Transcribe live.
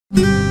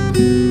Turn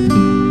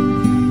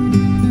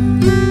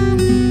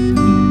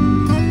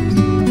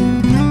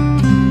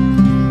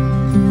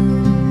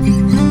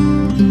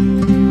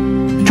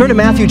to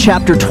Matthew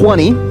chapter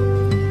 20. I'm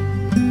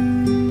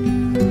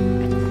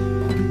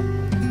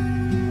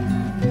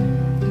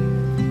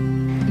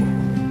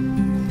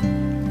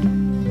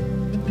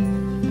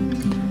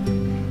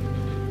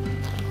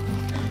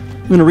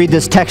going to read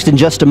this text in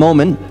just a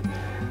moment.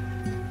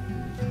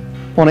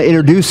 I want to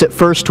introduce it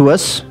first to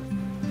us.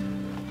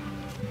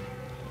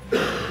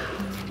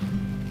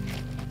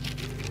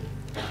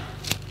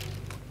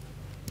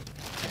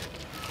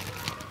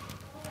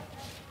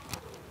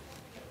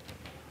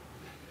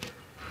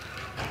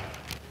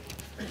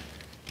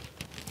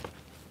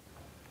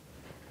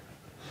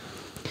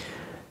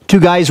 Two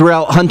guys were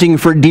out hunting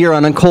for deer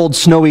on a cold,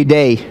 snowy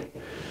day.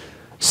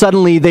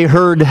 Suddenly, they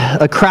heard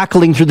a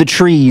crackling through the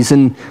trees,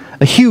 and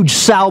a huge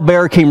sow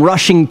bear came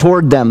rushing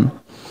toward them.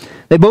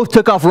 They both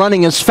took off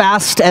running as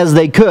fast as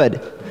they could,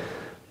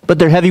 but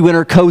their heavy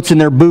winter coats and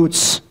their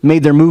boots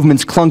made their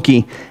movements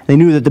clunky. They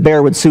knew that the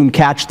bear would soon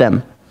catch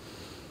them.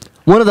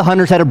 One of the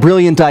hunters had a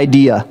brilliant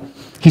idea.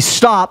 He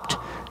stopped,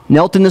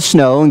 knelt in the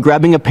snow, and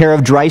grabbing a pair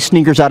of dry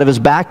sneakers out of his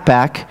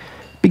backpack,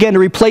 began to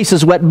replace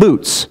his wet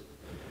boots.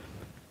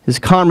 His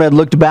comrade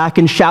looked back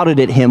and shouted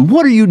at him,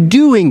 "What are you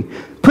doing?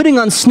 Putting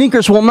on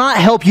sneakers will not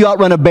help you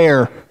outrun a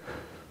bear."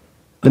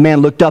 The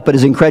man looked up at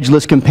his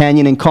incredulous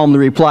companion and calmly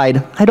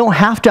replied, "I don't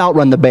have to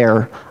outrun the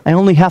bear. I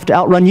only have to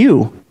outrun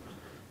you."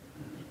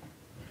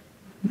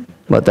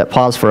 Let that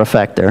pause for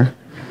effect there.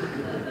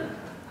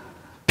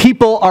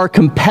 People are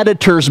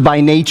competitors by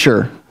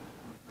nature,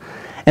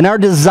 and our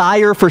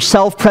desire for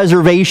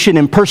self-preservation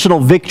and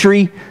personal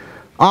victory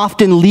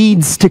often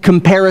leads to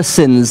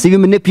comparisons,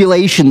 even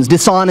manipulations,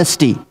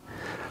 dishonesty,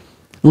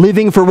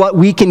 living for what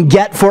we can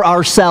get for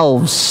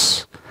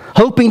ourselves,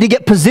 hoping to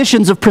get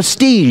positions of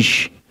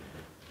prestige,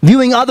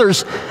 viewing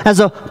others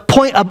as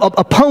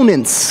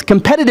opponents,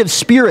 competitive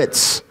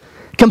spirits,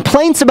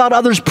 complaints about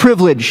others'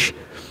 privilege,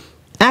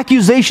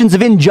 accusations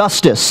of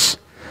injustice.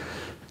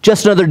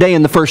 Just another day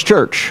in the first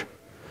church.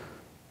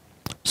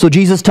 So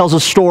Jesus tells a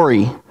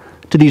story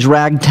to these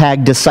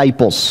ragtag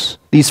disciples,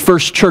 these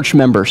first church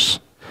members,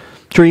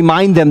 to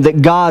remind them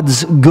that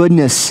God's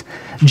goodness,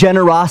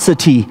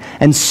 generosity,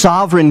 and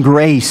sovereign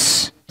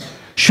grace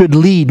should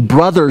lead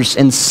brothers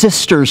and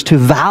sisters to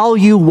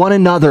value one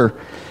another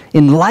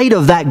in light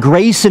of that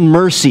grace and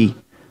mercy,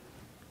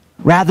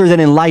 rather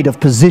than in light of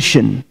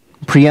position,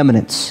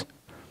 preeminence.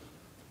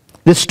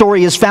 This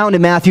story is found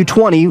in Matthew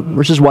 20,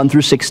 verses 1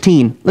 through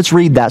 16. Let's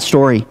read that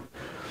story.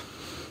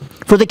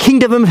 "For the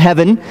kingdom of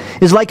heaven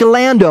is like a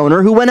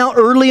landowner who went out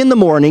early in the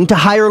morning to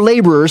hire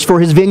laborers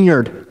for his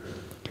vineyard.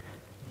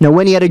 Now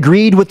when he had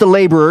agreed with the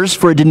laborers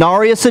for a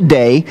denarius a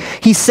day,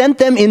 he sent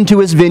them into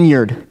his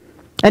vineyard.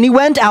 And he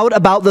went out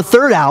about the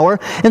third hour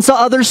and saw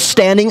others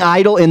standing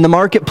idle in the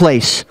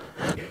marketplace,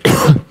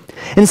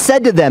 and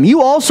said to them, 'You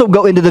also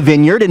go into the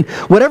vineyard, and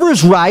whatever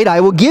is right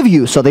I will give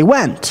you.' So they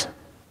went.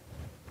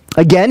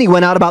 Again he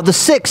went out about the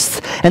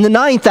 6th and the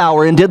 9th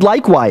hour and did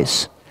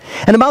likewise.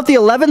 And about the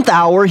 11th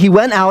hour he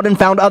went out and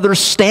found others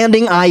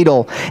standing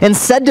idle, and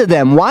said to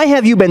them, 'Why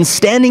have you been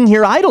standing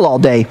here idle all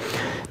day?'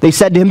 They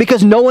said to him,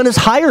 'Because no one has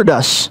hired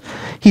us.'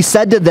 He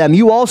said to them,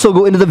 'You also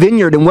go into the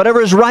vineyard, and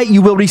whatever is right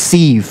you will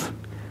receive.'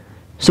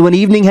 So when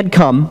evening had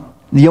come,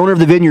 the owner of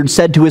the vineyard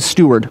said to his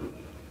steward,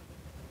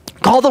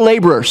 'Call the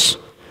laborers,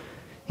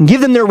 and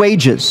give them their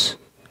wages,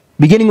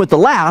 beginning with the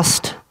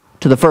last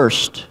to the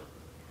first.'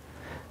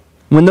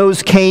 When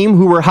those came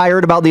who were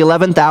hired about the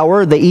 11th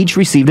hour, they each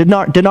received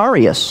a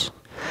denarius.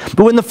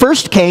 But when the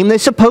first came, they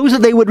supposed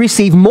that they would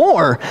receive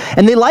more,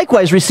 and they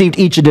likewise received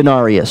each a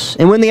denarius.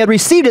 And when they had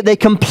received it, they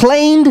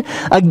complained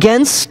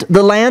against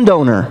the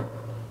landowner,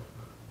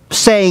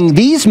 saying,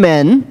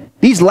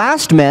 'These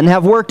last men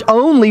have worked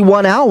only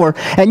 1 hour,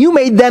 and you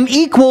made them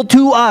equal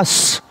to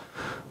us,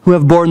 who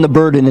have borne the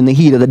burden in the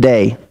heat of the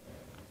day.'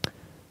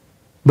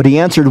 But he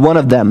answered one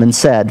of them and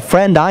said,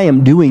 'Friend, I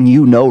am doing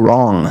you no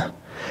wrong.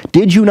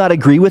 Did you not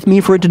agree with me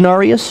for a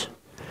denarius?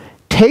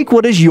 Take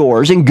what is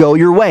yours and go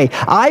your way.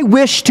 I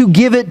wish to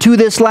give it to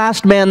this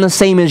last man the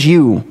same as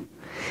you.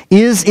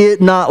 Is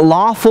it not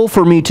lawful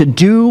for me to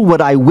do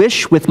what I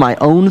wish with my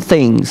own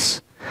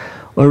things?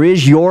 Or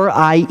is your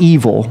eye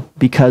evil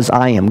because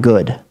I am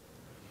good?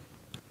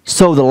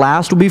 So the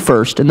last will be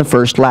first and the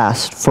first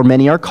last, for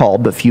many are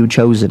called but few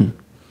chosen.'"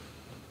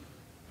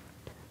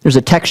 There's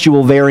a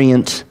textual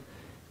variant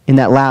in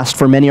that last,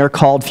 "for many are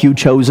called, few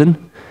chosen."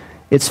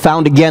 It's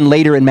found again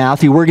later in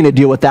Matthew. We're going to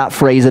deal with that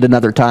phrase at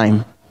another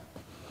time.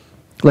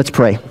 Let's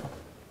pray.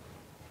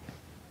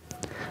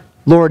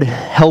 Lord,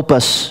 help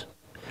us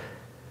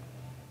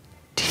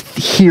to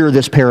hear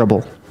this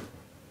parable.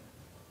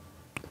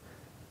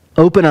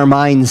 Open our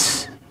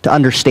minds to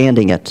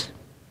understanding it.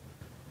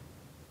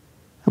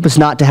 Help us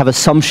not to have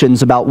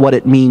assumptions about what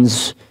it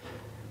means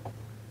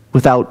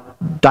without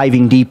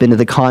diving deep into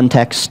the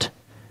context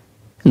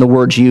and the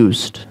words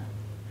used.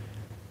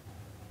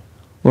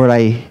 Lord,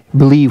 I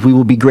believe we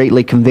will be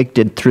greatly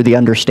convicted through the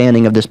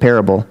understanding of this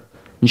parable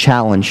and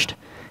challenged.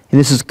 And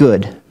this is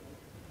good.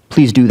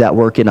 Please do that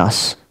work in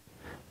us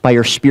by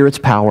your Spirit's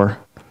power.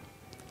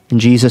 In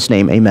Jesus'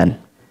 name, amen.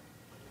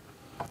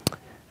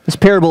 This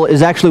parable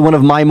is actually one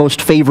of my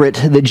most favorite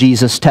that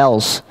Jesus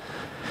tells.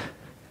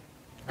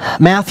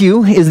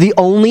 Matthew is the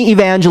only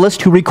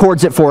evangelist who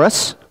records it for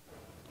us.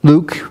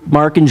 Luke,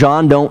 Mark, and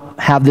John don't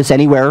have this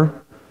anywhere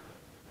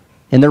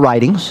in their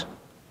writings.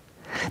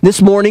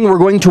 This morning we're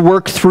going to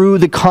work through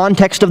the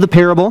context of the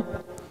parable,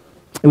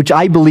 which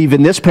I believe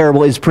in this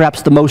parable is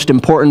perhaps the most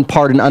important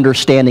part in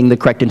understanding the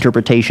correct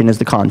interpretation is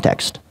the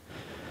context.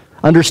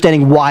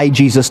 Understanding why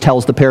Jesus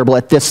tells the parable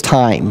at this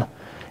time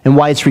and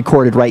why it's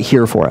recorded right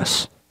here for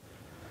us.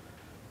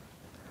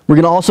 We're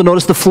going to also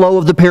notice the flow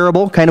of the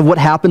parable, kind of what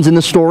happens in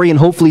the story, and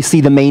hopefully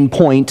see the main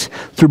point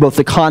through both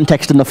the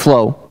context and the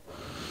flow.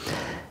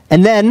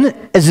 And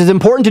then, as is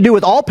important to do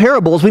with all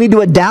parables, we need to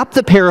adapt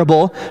the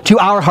parable to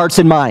our hearts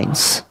and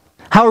minds.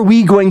 How are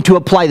we going to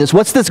apply this?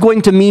 What's this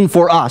going to mean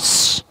for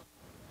us?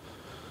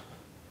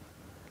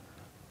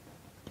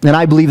 And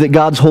I believe that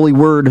God's holy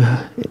word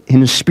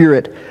in His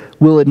Spirit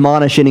will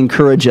admonish and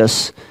encourage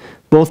us,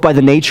 both by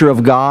the nature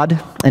of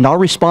God and our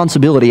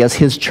responsibility as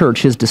His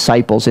church, His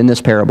disciples in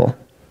this parable.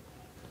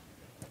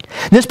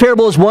 This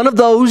parable is one of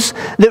those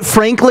that,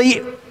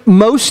 frankly,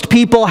 most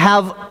people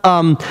have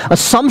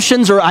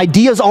assumptions or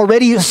ideas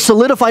already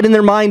solidified in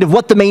their mind of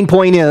what the main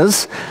point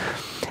is.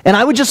 And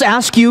I would just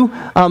ask you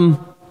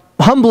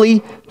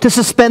humbly to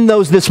suspend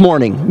those this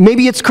morning.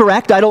 Maybe it's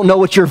correct. I don't know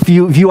what your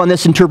view on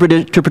this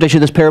interpretation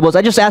of this parable is.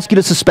 I just ask you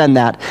to suspend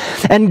that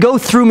and go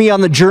through me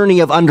on the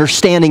journey of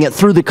understanding it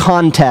through the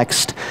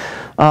context.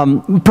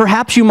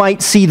 Perhaps you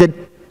might see that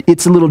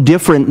it's a little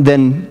different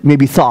than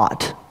maybe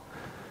thought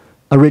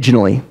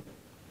originally.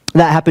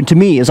 That happened to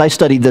me as I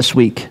studied this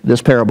week,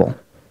 this parable.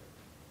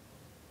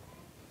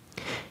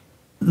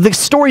 The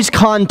story's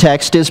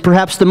context is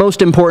perhaps the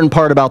most important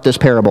part about this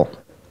parable.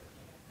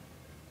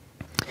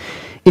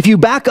 If you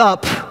back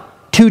up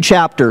 2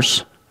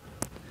 chapters,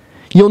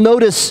 you'll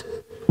notice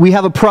we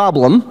have a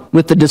problem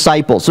with the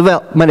disciples. So,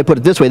 well, might I put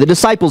it this way, the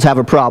disciples have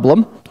a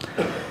problem.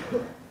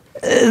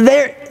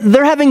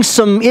 They're having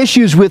some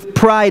issues with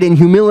pride and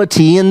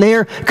humility, and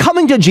they're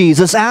coming to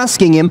Jesus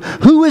asking Him,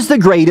 who is the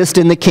greatest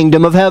in the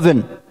kingdom of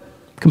heaven?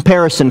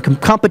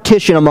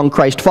 Competition among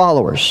Christ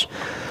followers.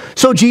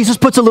 So Jesus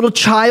puts a little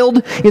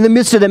child in the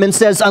midst of them and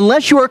says,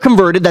 unless you are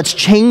converted, that's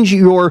change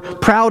your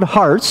proud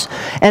hearts,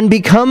 and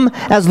become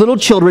as little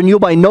children, you'll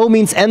by no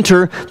means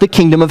enter the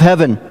kingdom of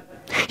heaven.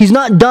 He's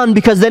not done,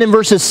 because then in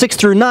verses 6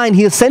 through 9,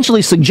 he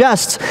essentially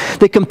suggests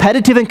that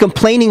competitive and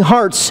complaining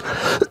hearts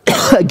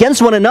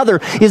against one another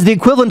is the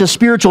equivalent to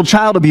spiritual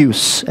child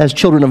abuse as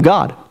children of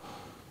God.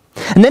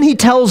 And then he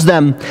tells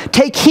them,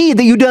 take heed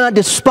that you do not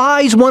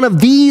despise one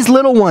of these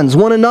little ones,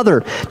 one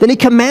another. Then he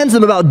commands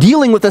them about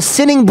dealing with a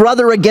sinning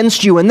brother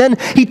against you. And then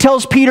he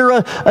tells Peter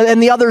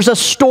and the others a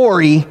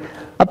story,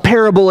 a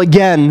parable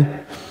again,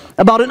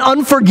 about an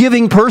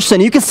unforgiving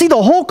person. You can see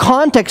the whole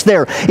context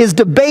there is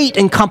debate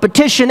and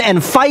competition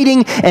and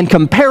fighting and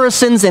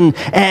comparisons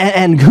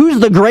and who's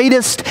the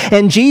greatest,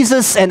 and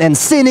Jesus and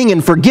sinning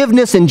and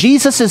forgiveness. And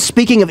Jesus is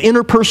speaking of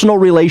interpersonal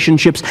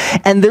relationships,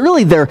 and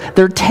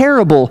their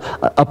terrible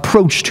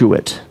approach to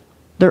it.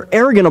 Their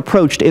arrogant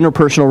approach to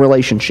interpersonal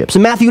relationships.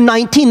 In Matthew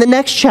 19, the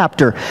next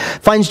chapter,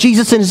 finds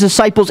Jesus and His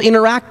disciples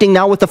interacting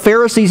now with the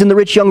Pharisees and the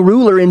rich young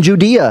ruler in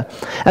Judea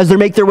as they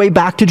make their way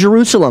back to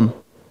Jerusalem,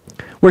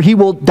 where He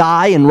will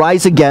die and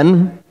rise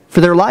again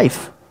for their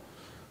life.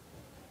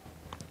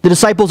 The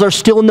disciples are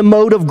still in the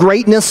mode of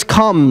greatness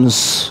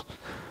comes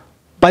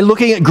by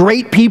looking at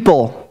great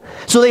people.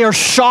 So they are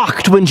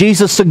shocked when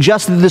Jesus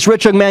suggests that this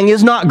rich young man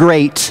is not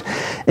great.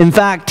 In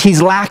fact,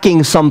 he's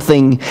lacking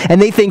something.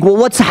 And they think,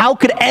 well, how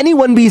could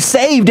anyone be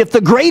saved if the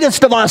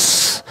greatest of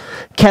us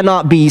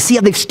cannot be? See,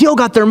 they've still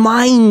got their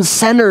minds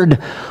centered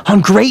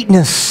on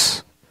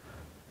greatness.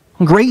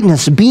 On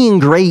greatness, being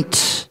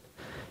great.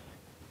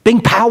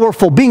 Being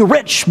powerful, being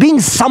rich, being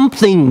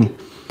something.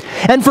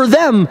 And for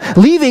them,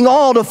 leaving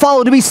all to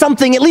follow to be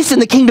something, at least in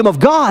the kingdom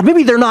of God.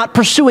 Maybe they're not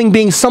pursuing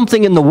being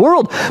something in the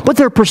world, but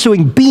they're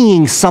pursuing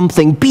being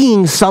something,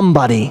 being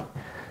somebody. A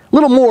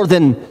little more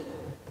than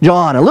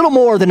John, a little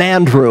more than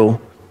Andrew.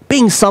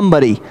 Being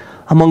somebody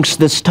amongst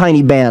this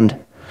tiny band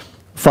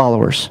of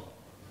followers.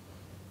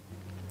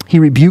 He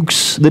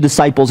rebukes the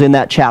disciples in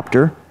that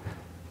chapter,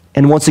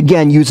 and once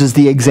again uses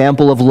the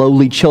example of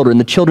lowly children.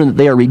 The children that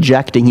they are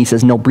rejecting, He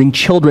says, no, bring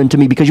children to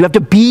me, because you have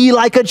to be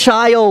like a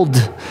child.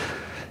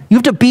 You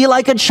have to be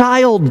like a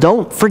child.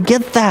 Don't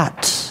forget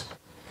that.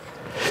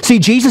 See,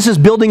 Jesus is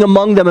building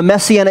among them a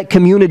messianic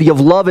community of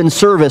love and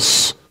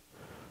service.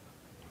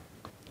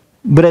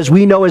 But as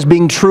we know as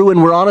being true,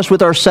 and we're honest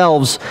with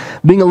ourselves,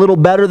 being a little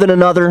better than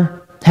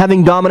another,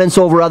 having dominance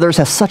over others,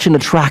 has such an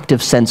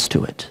attractive sense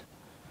to it.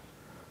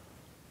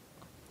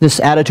 This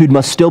attitude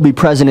must still be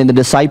present in the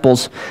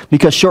disciples,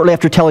 because shortly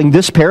after telling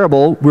this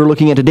parable we're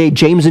looking at today,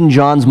 James and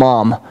John's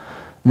mom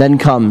then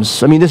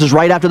comes. This is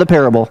right after the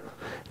parable.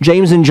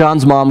 James and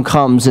John's mom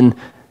comes, and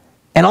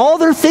And all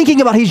they're thinking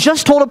about, he's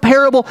just told a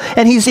parable,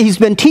 and he's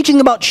been teaching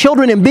about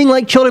children and being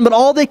like children, but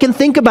all they can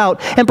think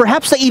about, and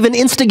perhaps they even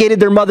instigated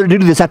their mother to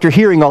do this after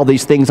hearing all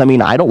these things. I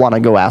mean, I don't want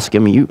to go ask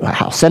him,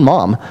 I'll send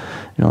mom.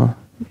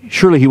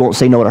 Surely he won't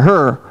say no to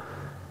her.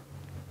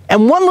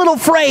 And one little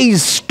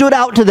phrase stood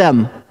out to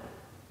them.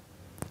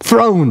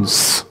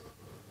 Thrones.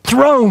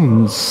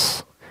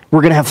 Thrones.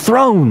 We're going to have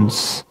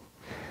thrones.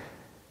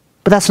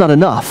 But that's not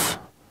enough.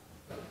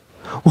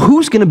 Well,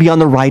 who's going to be on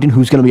the right and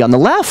who's going to be on the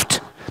left?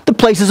 The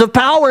places of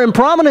power and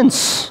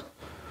prominence.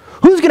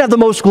 Who's going to have the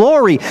most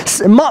glory?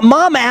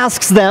 Mom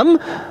asks them,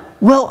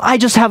 well,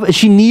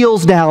 she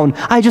kneels down.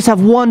 I just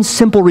have one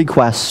simple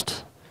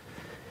request.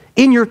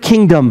 In your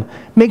kingdom,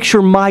 make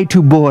sure my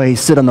two boys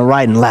sit on the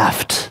right and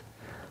left.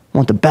 I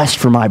want the best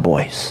for my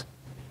boys.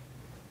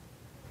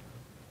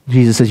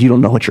 Jesus says, you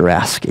don't know what you're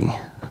asking.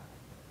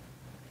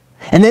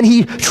 And then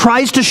he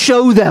tries to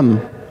show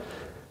them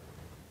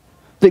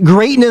that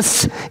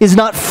greatness is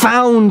not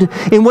found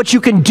in what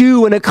you can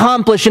do and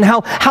accomplish and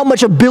how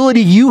much ability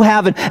you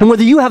have and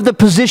whether you have the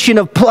position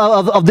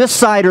of this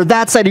side or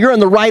that side, or you're on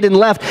the right and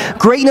left.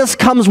 Greatness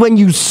comes when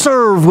you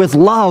serve with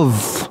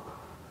love.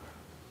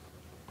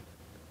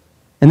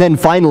 And then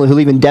finally, he'll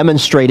even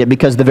demonstrate it,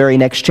 because the very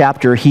next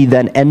chapter, he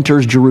then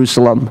enters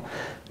Jerusalem,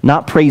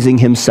 not praising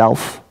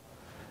himself,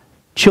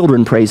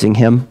 children praising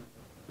him.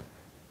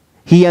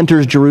 He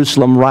enters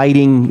Jerusalem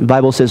riding, the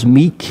Bible says,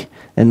 meek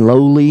and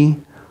lowly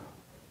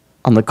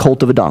on the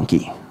colt of a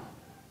donkey.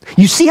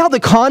 You see how the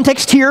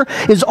context here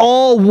is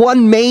all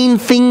one main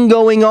thing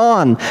going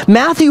on.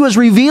 Matthew is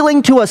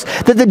revealing to us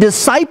that the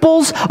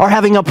disciples are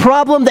having a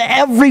problem that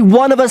every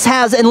one of us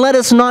has, and let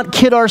us not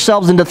kid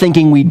ourselves into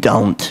thinking we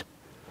don't.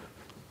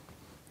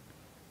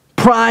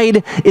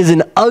 Pride is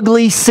an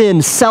ugly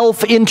sin.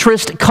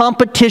 Self-interest,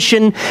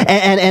 competition,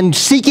 and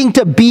seeking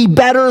to be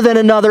better than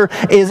another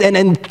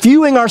and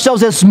viewing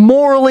ourselves as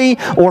morally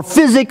or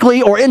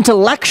physically or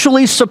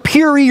intellectually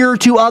superior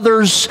to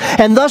others,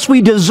 and thus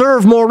we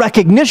deserve more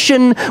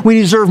recognition,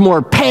 we deserve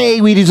more pay,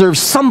 we deserve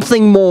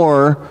something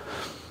more,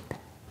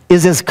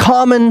 is as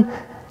common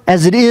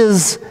as it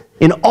is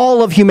in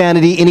all of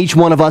humanity, in each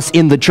one of us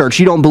in the church.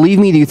 You don't believe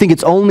me? Do you think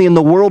it's only in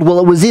the world? Well,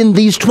 it was in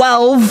these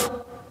 12.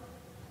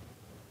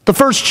 The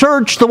first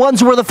church, the ones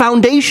who were the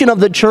foundation of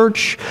the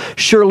church.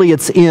 Surely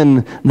it's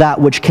in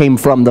that which came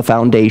from the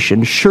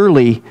foundation.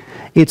 Surely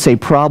it's a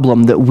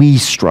problem that we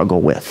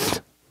struggle with.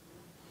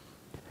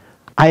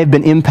 I have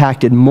been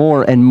impacted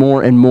more and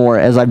more and more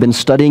as I've been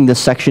studying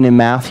this section in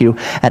Matthew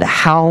at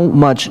how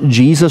much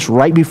Jesus,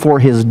 right before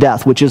his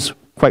death, which is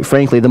quite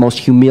frankly the most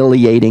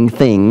humiliating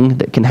thing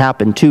that can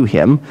happen to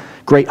him,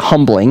 great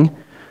humbling,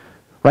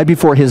 right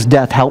before his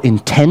death, how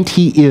intent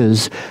he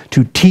is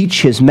to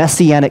teach his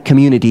messianic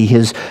community,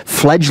 his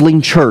fledgling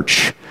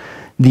church,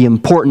 the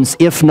importance,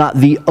 if not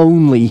the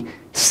only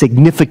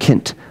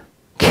significant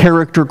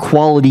character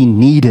quality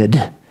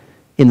needed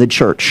in the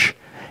church.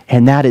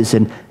 And that is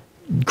a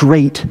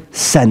great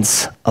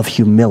sense of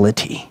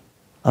humility,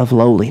 of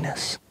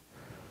lowliness.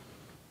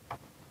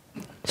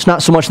 It's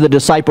not so much that the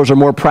disciples are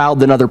more proud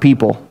than other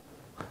people.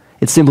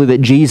 It's simply that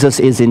Jesus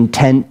is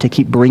intent to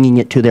keep bringing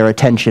it to their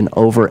attention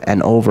over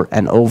and over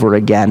and over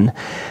again,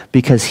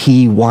 because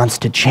he wants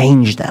to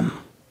change them.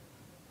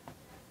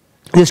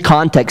 This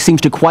context seems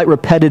to quite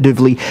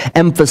repetitively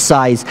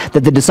emphasize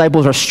that the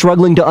disciples are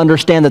struggling to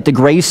understand that the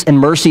grace and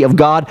mercy of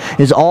God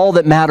is all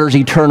that matters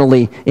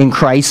eternally in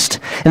Christ,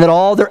 and that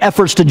all their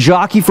efforts to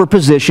jockey for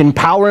position,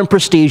 power and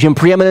prestige and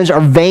preeminence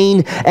are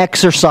vain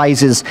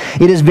exercises.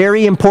 It is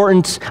very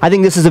important. I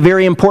think this is a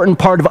very important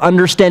part of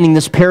understanding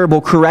this parable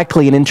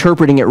correctly and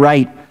interpreting it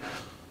right.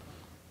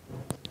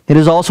 It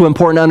is also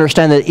important to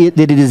understand that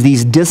it is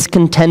these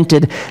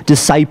discontented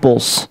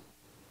disciples,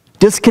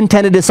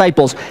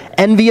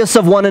 envious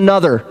of one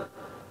another,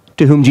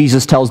 to whom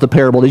Jesus tells the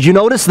parable. Did you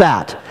notice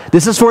that?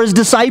 This is for his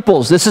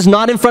disciples. This is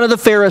not in front of the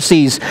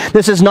Pharisees.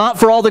 This is not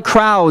for all the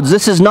crowds.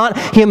 This is not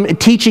him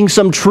teaching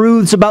some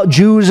truths about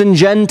Jews and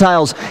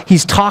Gentiles.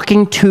 He's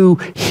talking to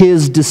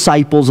his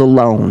disciples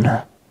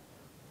alone.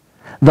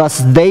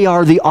 Thus, they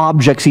are the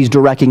objects he's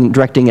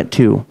directing it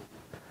to.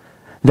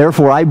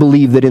 Therefore, I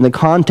believe that in the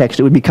context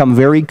it would become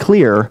very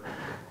clear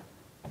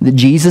that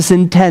Jesus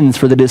intends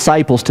for the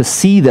disciples to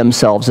see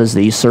themselves as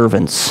these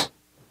servants.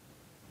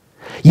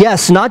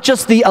 Yes, not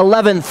just the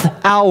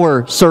 11th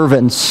hour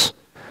servants,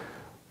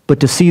 but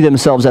to see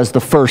themselves as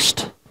the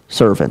first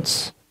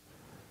servants.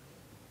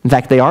 In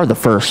fact, they are the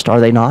first,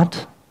 are they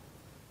not?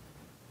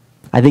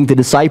 I think the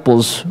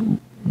disciples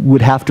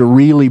would have to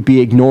really be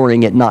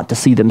ignoring it not to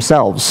see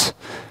themselves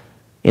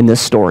in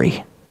this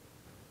story.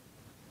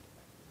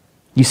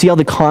 You see how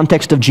the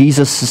context of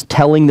Jesus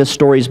telling this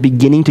story is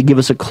beginning to give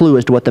us a clue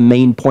as to what the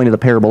main point of the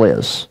parable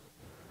is.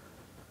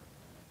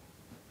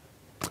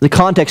 The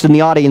context in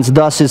the audience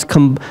thus is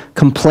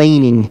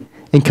complaining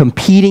and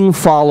competing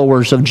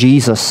followers of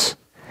Jesus,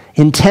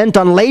 intent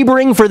on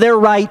laboring for their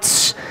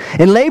rights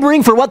and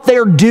laboring for what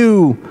they're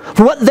due,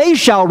 for what they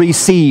shall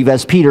receive,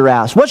 as Peter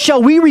asked. What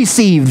shall we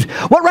receive?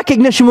 What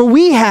recognition will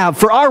we have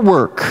for our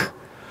work?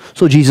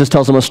 So Jesus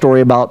tells them a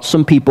story about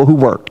some people who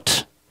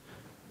worked.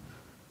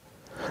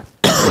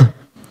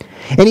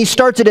 And he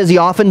starts it as he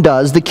often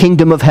does, the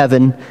kingdom of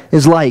heaven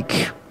is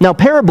like. Now,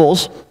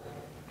 parables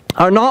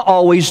are not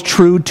always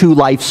true to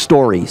life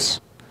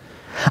stories.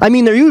 I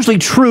mean, they're usually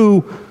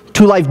true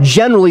to life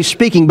generally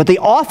speaking, but they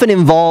often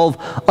involve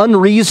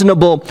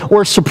unreasonable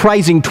or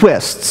surprising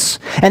twists.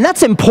 And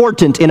that's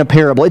important in a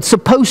parable. It's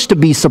supposed to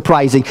be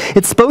surprising.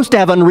 It's supposed to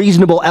have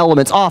unreasonable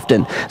elements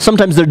often.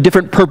 Sometimes there are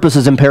different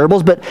purposes in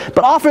parables, but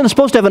often it's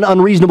supposed to have an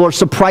unreasonable or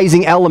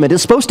surprising element.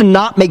 It's supposed to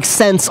not make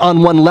sense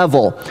on one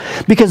level.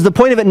 Because the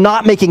point of it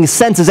not making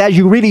sense is as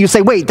you read it, you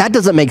say, wait, that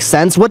doesn't make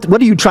sense. What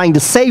are you trying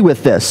to say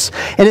with this?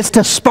 And it's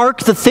to spark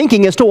the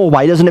thinking as to, well,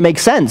 why doesn't it make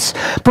sense?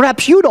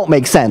 Perhaps you don't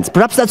make sense.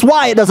 Perhaps that's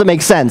why it doesn't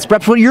make sense.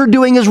 Perhaps what you're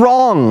doing is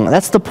wrong.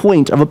 That's the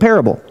point of a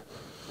parable.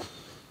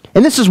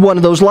 And this is one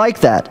of those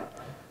like that.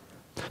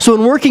 So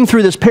in working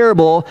through this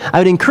parable, I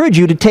would encourage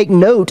you to take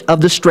note of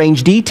the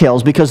strange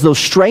details, because those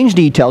strange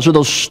details or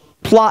those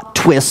plot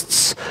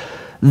twists,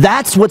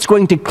 that's what's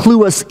going to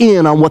clue us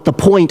in on what the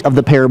point of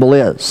the parable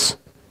is.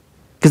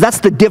 Because that's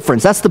the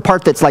difference. That's the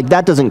part that's like,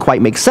 that doesn't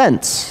quite make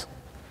sense.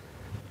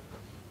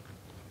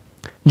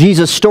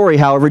 Jesus' story,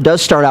 however,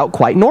 does start out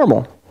quite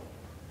normal.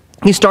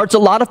 He starts a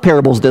lot of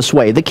parables this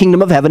way. The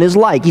kingdom of heaven is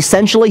like.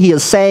 Essentially, he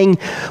is saying,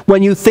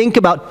 when you think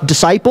about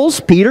disciples,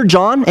 Peter,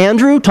 John,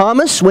 Andrew,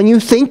 Thomas, when you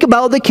think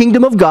about the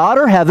kingdom of God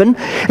or heaven,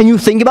 and you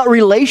think about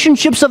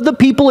relationships of the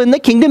people in the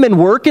kingdom and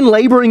work and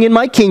laboring in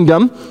my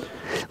kingdom,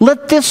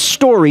 let this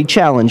story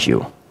challenge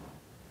you.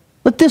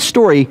 Let this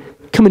story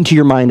come into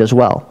your mind as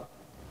well.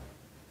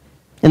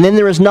 And then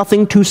there is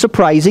nothing too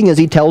surprising as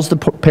he tells the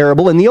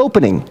parable in the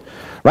opening.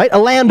 Right? A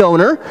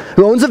landowner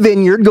who owns a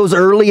vineyard goes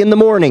early in the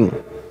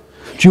morning.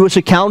 Jewish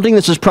accounting,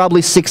 this is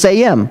probably 6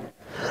 a.m.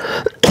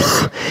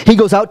 He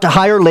goes out to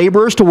hire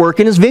laborers to work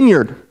in his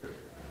vineyard.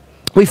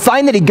 We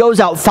find that he goes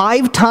out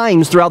 5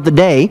 times throughout the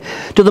day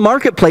to the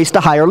marketplace to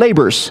hire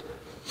laborers.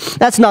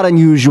 That's not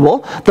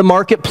unusual. The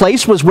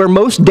marketplace was where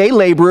most day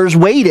laborers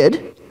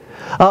waited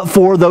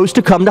for those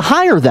to come to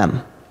hire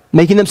them,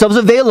 making themselves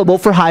available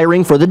for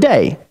hiring for the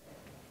day.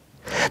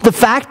 The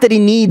fact that he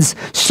needs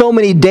so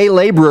many day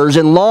laborers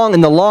in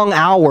the long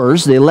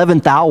hours, the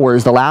 11th hour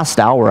is the last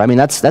hour. I mean,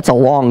 that's a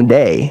long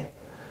day.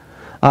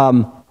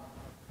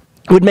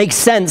 Would make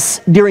sense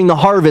during the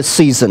harvest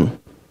season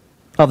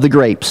of the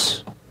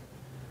grapes.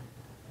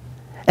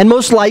 And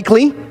most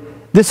likely,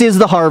 this is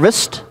the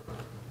harvest.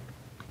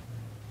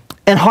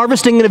 And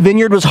harvesting in a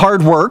vineyard was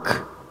hard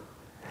work.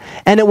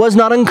 And it was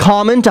not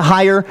uncommon to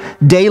hire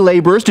day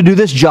laborers to do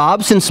this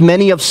job, since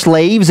many of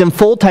slaves and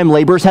full-time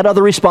laborers had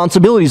other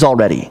responsibilities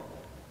already.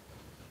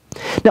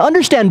 Now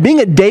understand,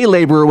 being a day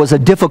laborer was a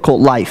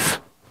difficult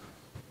life.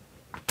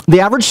 The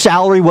average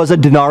salary was a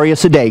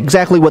denarius a day,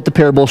 exactly what the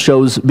parable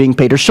shows being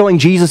paid, or showing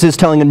Jesus is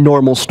telling a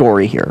normal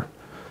story here.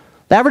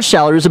 The average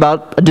salary is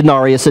about a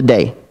denarius a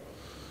day.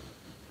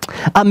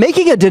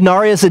 Making a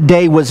denarius a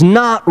day was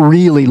not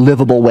really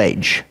livable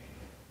wage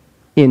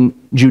in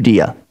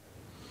Judea.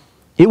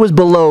 It was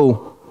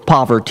below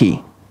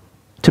poverty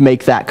to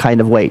make that kind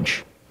of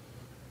wage.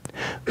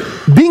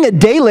 Being a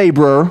day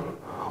laborer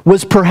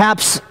was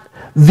perhaps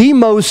the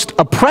most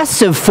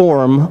oppressive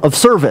form of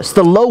service,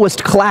 the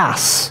lowest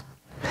class.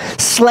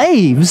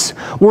 Slaves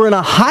were in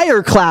a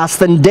higher class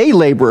than day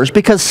laborers,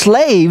 because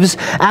slaves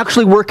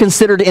actually were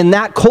considered, in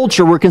that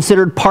culture, were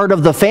considered part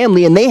of the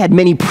family, and they had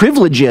many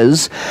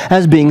privileges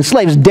as being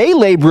slaves. Day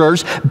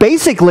laborers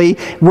basically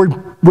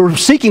were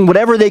seeking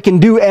whatever they can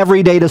do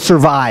every day to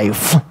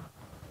survive.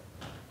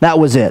 That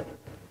was it.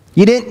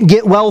 You didn't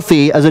get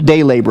wealthy as a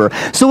day laborer.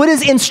 So it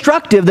is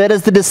instructive that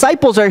as the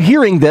disciples are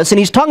hearing this, and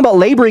he's talking about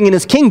laboring in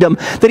his kingdom,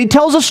 that he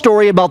tells a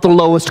story about the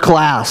lowest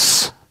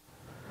class.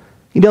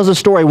 He tells a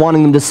story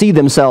wanting them to see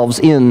themselves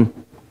in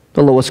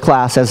the lowest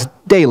class as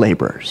day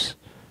laborers.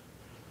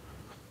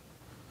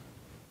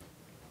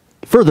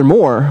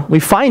 Furthermore, we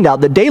find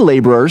out that day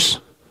laborers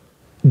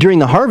during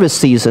the harvest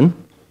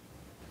season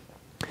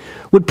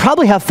would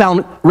probably have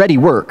found ready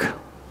work.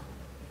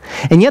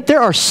 And yet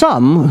there are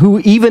some who,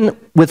 even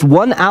with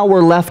 1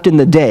 hour left in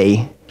the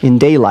day, in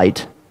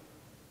daylight,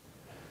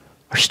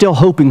 are still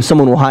hoping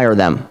someone will hire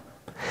them.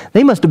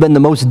 They must have been the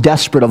most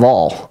desperate of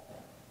all.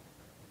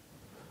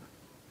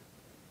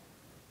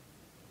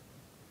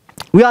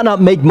 We ought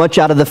not make much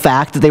out of the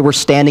fact that they were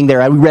standing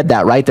there. We read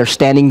that, right? They're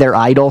standing there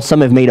idle.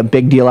 Some have made a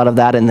big deal out of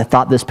that, and they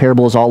thought this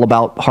parable is all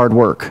about hard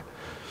work.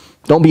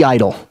 Don't be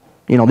idle.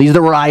 You know, these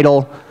that were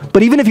idle.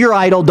 But even if you're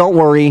idle, don't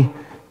worry.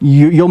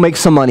 You'll make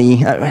some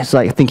money. It's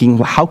like thinking,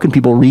 well, how can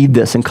people read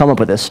this and come up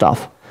with this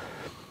stuff?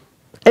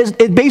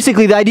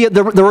 Basically, the idea,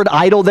 the word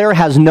idle there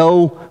has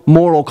no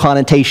moral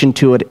connotation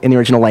to it in the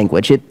original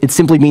language. It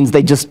simply means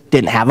they just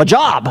didn't have a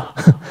job.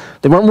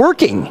 They weren't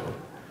working.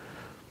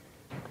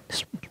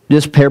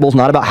 This parable is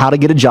not about how to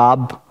get a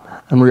job,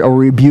 a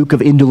rebuke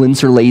of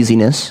indolence or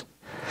laziness.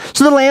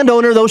 So the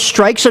landowner, though,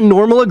 strikes a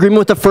normal agreement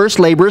with the first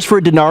laborers for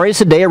a denarius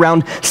a day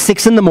around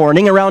 6 in the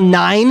morning. Around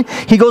 9,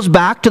 he goes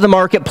back to the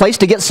marketplace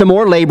to get some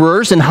more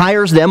laborers and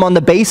hires them on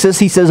the basis,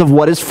 he says, of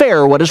what is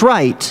fair, what is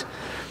right.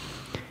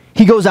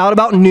 He goes out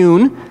about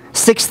noon,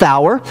 6th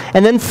hour,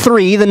 and then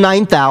 3, the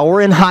 9th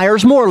hour, and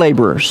hires more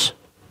laborers.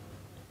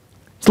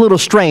 It's a little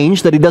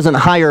strange that he doesn't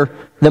hire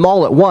them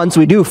all at once.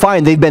 We do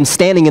find they've been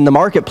standing in the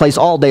marketplace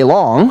all day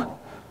long.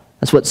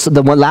 That's what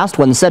the last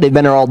one said. They've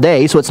been there all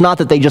day. So it's not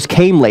that they just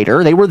came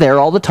later. They were there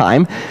all the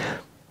time.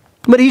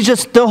 But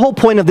the whole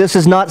point of this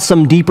is not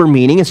some deeper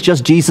meaning. It's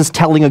just Jesus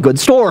telling a good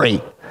story.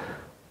 It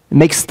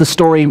makes the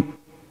story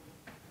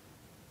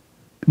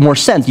more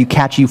sense.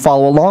 You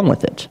follow along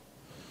with it.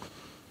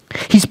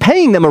 He's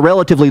paying them a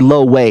relatively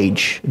low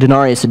wage,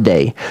 denarius a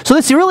day. So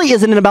this really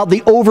isn't about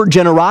the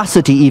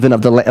over-generosity even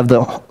of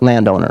the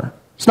landowner.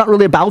 It's not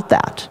really about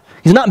that.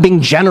 He's not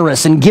being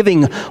generous and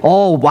giving,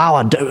 oh,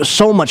 wow,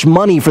 so much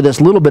money for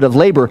this little bit of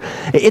labor.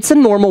 It's a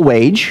normal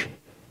wage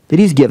that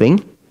he's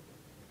giving,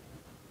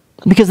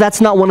 because that's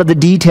not one of the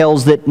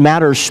details that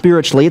matters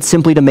spiritually. It's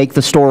simply to make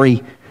the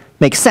story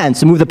make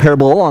sense and move the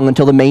parable along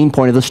until the main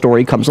point of the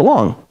story comes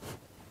along.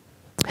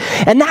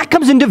 And that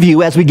comes into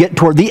view as we get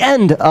toward the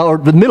end, or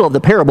the middle of the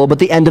parable, but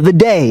the end of the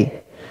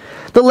day,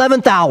 the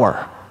 11th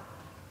hour.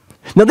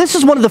 Now this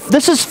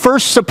is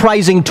first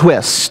surprising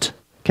twist,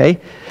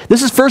 okay?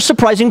 This is first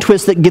surprising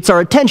twist that gets our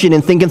attention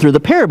in thinking through the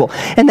parable,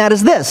 and that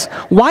is this.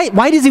 Why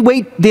does he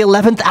wait the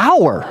 11th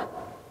hour?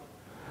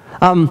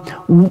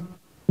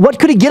 What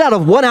could he get out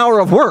of 1 hour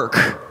of work?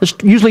 There's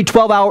usually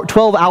 12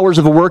 hours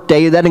of a work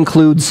day. That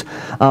includes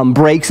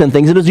breaks and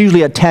things. It is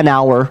usually a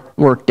 10-hour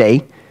work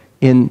day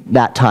in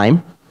that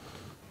time.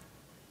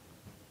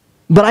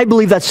 But I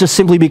believe that's just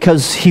simply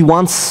because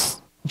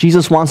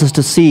Jesus wants us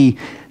to see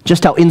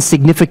just how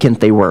insignificant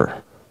they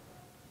were.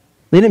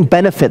 They didn't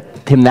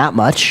benefit him that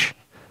much.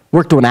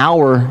 Worked 1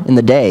 hour in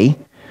the day.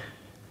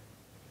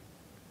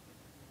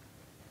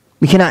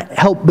 We cannot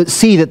help but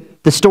see that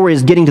the story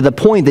is getting to the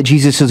point that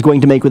Jesus is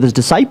going to make with his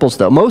disciples,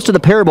 though. Most of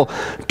the parable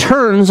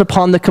turns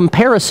upon the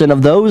comparison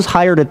of those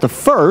hired at the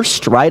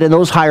first, right, and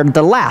those hired at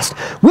the last,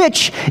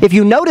 which, if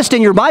you noticed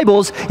in your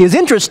Bibles, is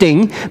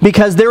interesting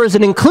because there is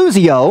an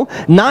inclusio.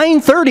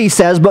 9:30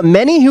 says, but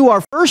many who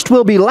are first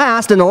will be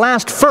last, and the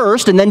last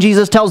first, and then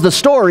Jesus tells the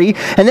story,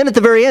 and then at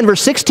the very end,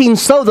 verse 16,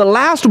 so the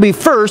last will be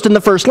first and the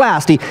first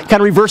last. He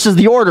kind of reverses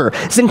the order.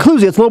 It's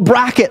inclusio. It's little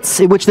brackets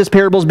in which this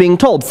parable is being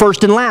told.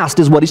 First and last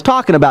is what he's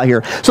talking about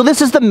here. So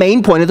this is the main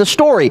point of the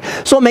story.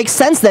 So it makes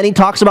sense then he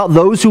talks about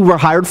those who were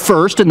hired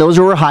first and those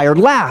who were hired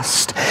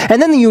last.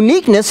 And then the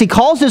uniqueness, he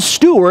calls his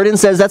steward and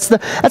says that's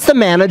the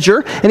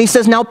manager, and he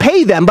says now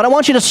pay them, but I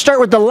want you to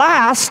start with the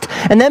last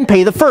and then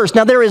pay the first.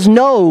 Now there is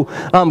no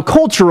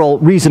cultural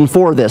reason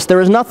for this. There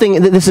is nothing,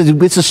 this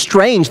is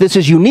strange, this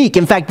is unique.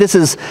 In fact, this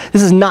is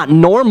not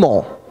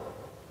normal.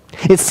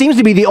 It seems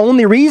to be the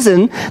only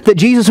reason that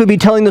Jesus would be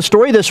telling the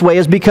story this way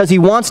is because he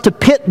wants to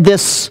pit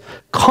this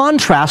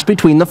contrast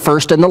between the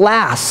first and the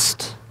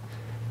last.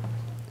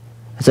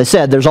 As I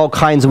said, there's all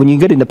kinds of, when you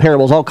get into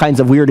parables, all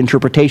kinds of weird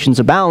interpretations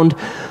abound.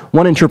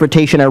 One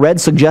interpretation I read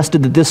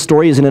suggested that this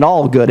story isn't at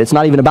all good. It's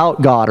not even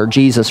about God or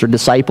Jesus or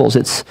disciples.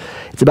 It's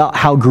about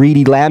how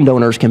greedy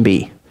landowners can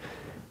be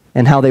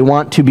and how they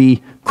want to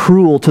be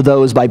cruel to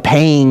those by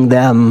paying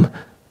them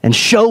and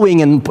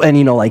showing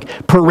and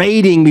like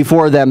parading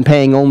before them,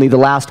 paying only the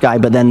last guy,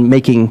 but then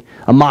making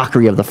a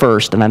mockery of the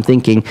first. And I'm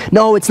thinking,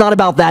 no, it's not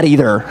about that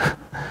either,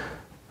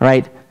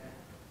 right?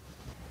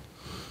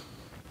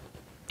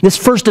 This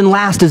first and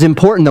last is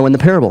important, though, in the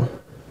parable.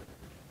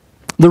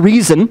 The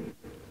reason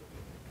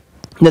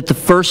that the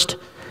first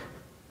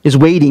is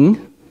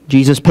waiting,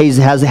 Jesus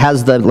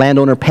has the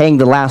landowner paying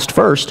the last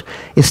first,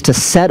 is to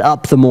set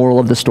up the moral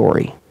of the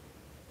story.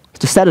 It's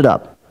to set it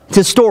up. It's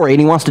his story, and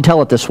he wants to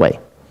tell it this way.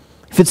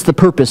 It fits the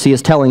purpose he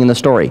is telling in the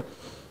story.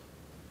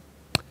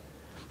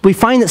 We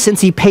find that since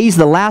he pays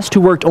the last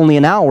who worked only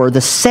an hour, the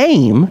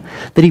same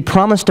that he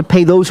promised to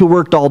pay those who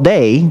worked all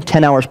day,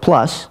 10 hours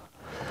plus,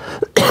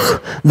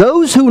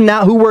 those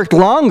who worked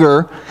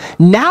longer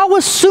now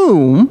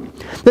assume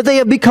that they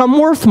have become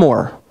worth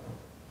more.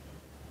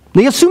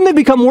 They assume they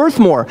become worth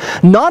more,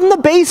 not on the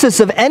basis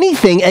of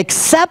anything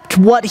except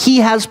what he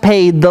has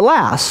paid the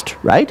last,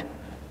 right?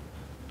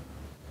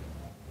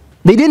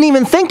 They didn't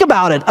even think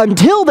about it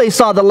until they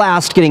saw the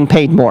last getting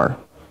paid more.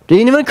 It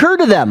didn't even occur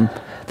to them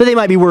that they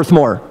might be worth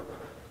more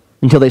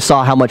until they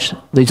saw how much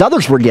these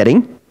others were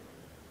getting.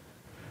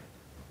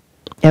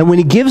 And when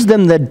he gives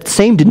them the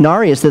same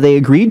denarius that they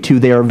agreed to,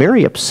 they are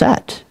very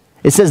upset.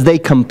 It says they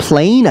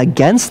complain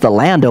against the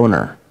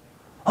landowner.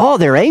 Oh,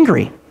 they're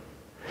angry.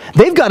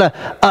 They've got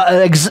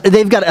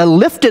a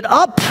lifted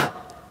up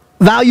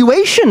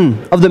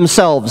valuation of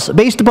themselves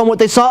based upon what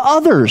they saw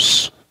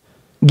others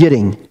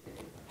getting.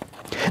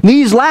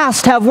 These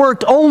last have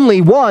worked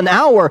only 1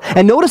 hour.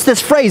 And notice this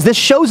phrase. This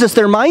shows us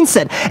their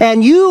mindset.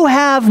 And you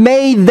have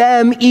made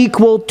them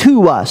equal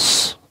to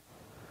us,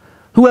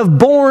 who have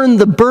borne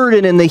the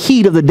burden and the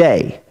heat of the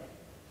day.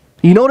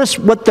 You notice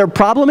what their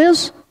problem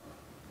is?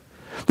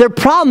 Their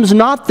problem's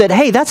not that,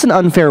 hey, that's an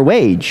unfair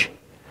wage.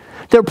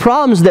 Their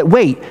problem's that,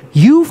 wait,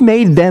 you've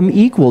made them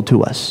equal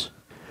to us.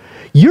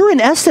 You're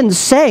in essence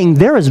saying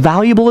they're as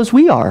valuable as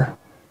we are.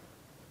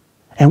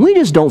 And we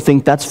just don't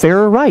think that's fair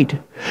or right.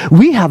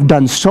 We have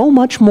done so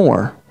much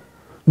more.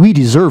 We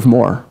deserve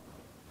more.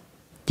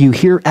 Do you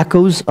hear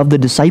echoes of the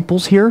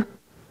disciples here?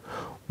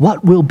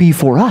 what will be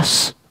for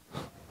us?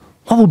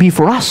 What will be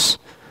for us?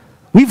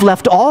 We've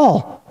left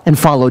all and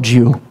followed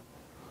you.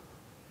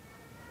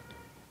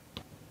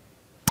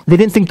 They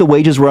didn't think the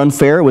wages were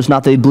unfair. It was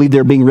not that they believed they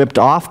were being ripped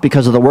off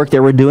because of the work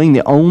they were doing.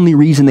 The only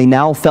reason they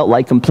now felt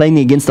like complaining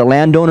against the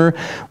landowner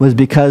was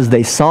because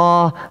they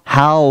saw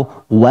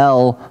how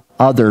well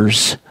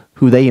others,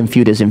 who they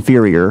viewed as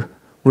inferior,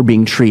 were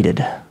being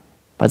treated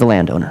by the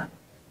landowner.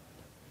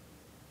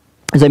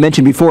 As I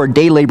mentioned before,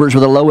 day laborers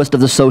were the lowest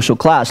of the social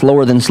class,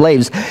 lower than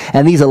slaves.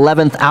 And these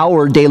 11th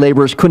hour day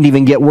laborers couldn't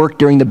even get work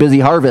during the busy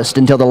harvest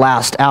until the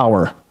last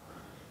hour.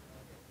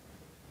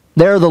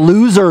 They're the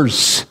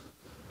losers.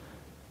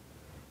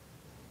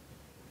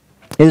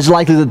 It is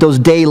likely that those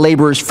day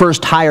laborers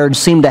first hired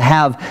seemed to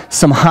have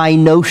some high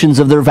notions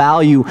of their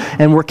value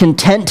and were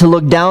content to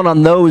look down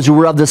on those who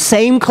were of the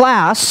same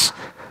class,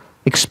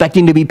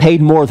 expecting to be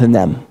paid more than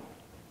them.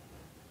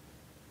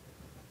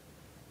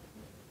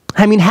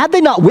 I mean, had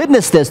they not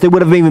witnessed this, they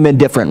would have even been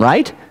different,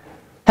 right?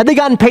 Had they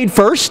gotten paid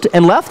first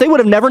and left, they would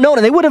have never known,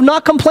 and they would have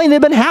not complained.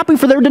 They'd been happy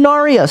for their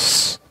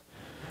denarius.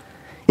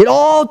 It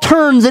all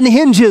turns and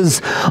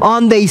hinges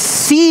on they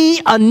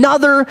see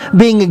another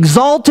being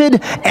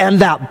exalted, and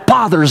that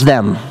bothers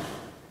them.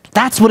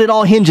 That's what it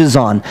all hinges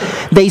on.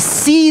 They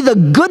see the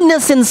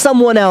goodness in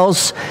someone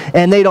else,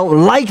 and they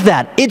don't like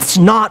that. It's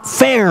not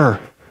fair.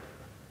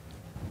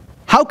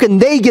 How can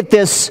they get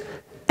this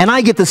and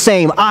I get the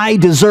same? I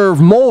deserve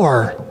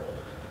more.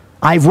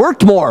 I've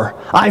worked more.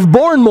 I've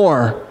borne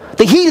more.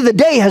 The heat of the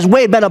day has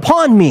been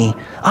upon me.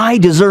 I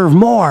deserve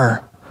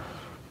more.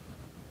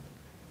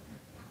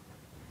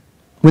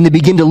 When they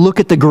begin to look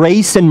at the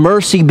grace and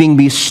mercy being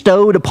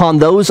bestowed upon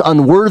those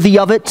unworthy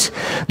of it,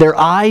 their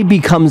eye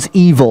becomes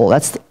evil.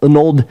 That's an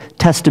Old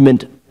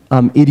Testament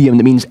idiom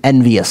that means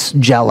envious,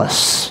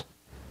 jealous.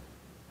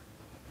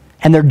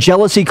 And their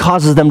jealousy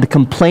causes them to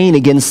complain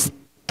against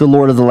the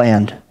Lord of the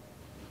land.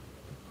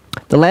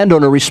 The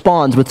landowner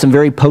responds with some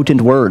very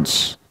potent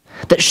words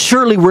that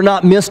surely were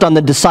not missed on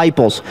the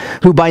disciples,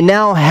 who by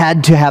now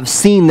had to have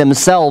seen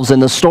themselves in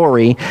the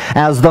story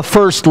as the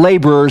first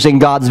laborers in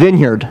God's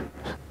vineyard.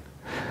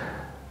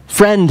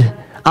 Friend,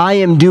 I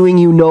am doing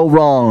you no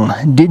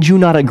wrong. Did you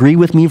not agree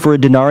with me for a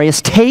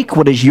denarius? Take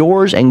what is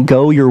yours and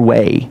go your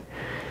way.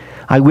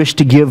 I wish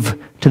to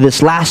give to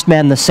this last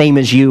man the same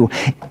as you.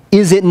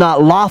 Is it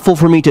not lawful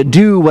for me to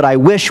do what I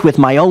wish with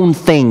my own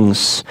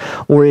things?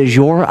 Or is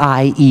your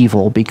eye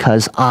evil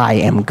because I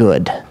am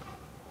good?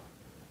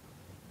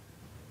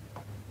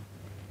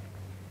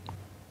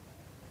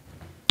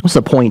 What's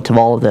the point of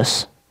all of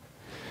this?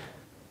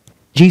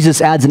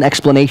 Jesus adds an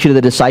explanation to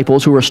the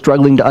disciples who were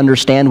struggling to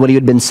understand what he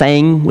had been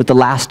saying with the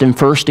last and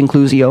first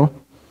inclusio.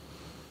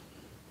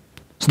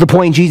 So the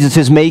point Jesus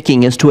is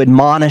making is to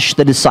admonish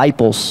the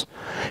disciples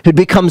who'd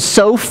become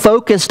so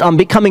focused on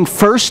becoming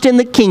first in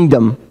the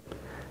kingdom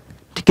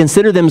to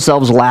consider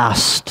themselves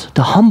last,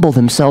 to humble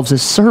themselves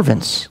as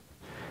servants.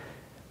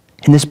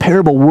 And this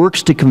parable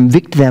works to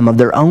convict them of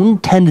their own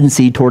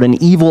tendency toward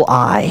an evil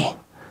eye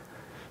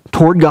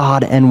toward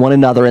God and one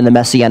another in the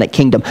Messianic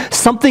kingdom.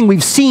 Something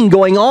we've seen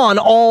going on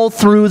all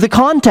through the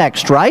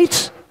context,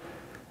 right?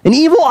 An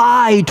evil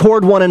eye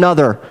toward one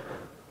another.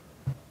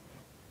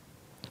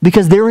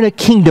 Because they're in a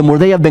kingdom where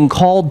they have been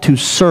called to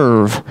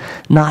serve,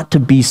 not to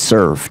be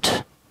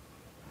served.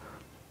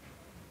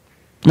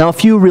 Now, I'm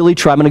going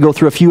to go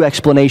through a few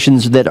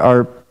explanations that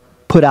are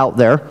put out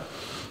there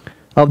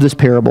of this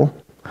parable.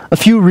 A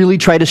few really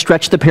try to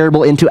stretch the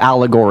parable into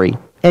allegory.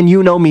 And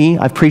you know me,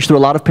 I've preached through a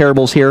lot of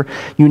parables here.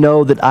 You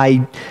know that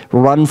I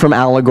run from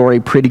allegory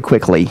pretty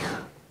quickly.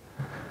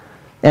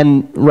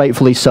 And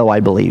rightfully so, I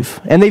believe.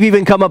 And they've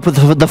even come up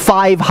with the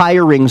 5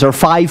 hirings or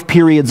 5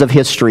 periods of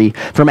history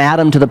from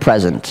Adam to the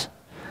present.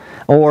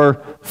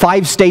 Or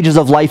 5 stages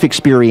of life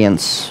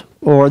experience.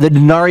 Or the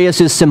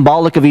denarius is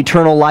symbolic of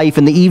eternal life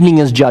and the evening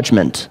is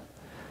judgment.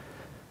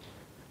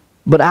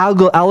 But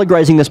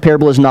allegorizing this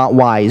parable is not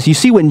wise. You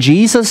see, when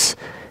Jesus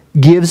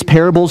gives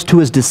parables to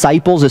his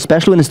disciples,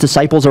 especially when his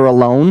disciples are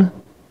alone,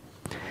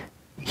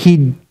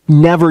 he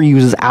never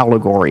uses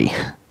allegory.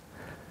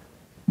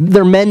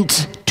 They're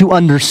meant to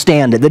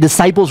understand it. The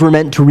disciples were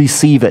meant to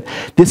receive it.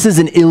 This is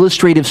an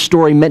illustrative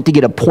story meant to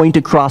get a point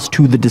across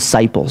to the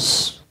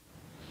disciples.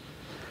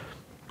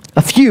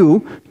 A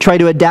few try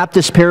to adapt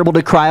this parable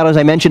to cry out, as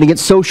I mentioned,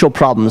 against social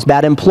problems,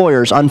 bad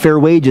employers, unfair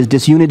wages,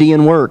 disunity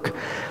in work.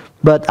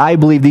 But I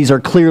believe these are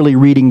clearly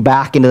reading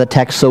back into the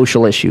text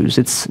social issues.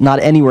 It's not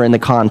anywhere in the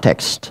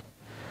context.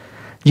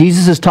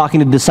 Jesus is talking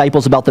to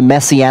disciples about the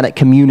Messianic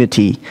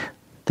community,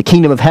 the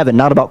kingdom of heaven,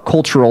 not about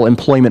cultural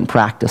employment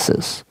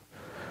practices.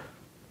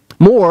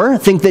 More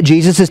think that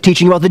Jesus is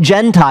teaching about the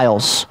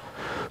Gentiles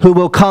who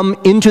will come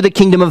into the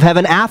kingdom of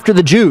heaven after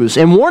the Jews,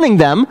 and warning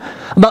them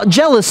about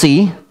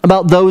jealousy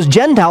about those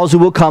Gentiles who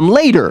will come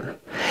later.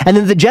 And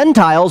then the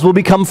Gentiles will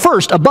become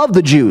first above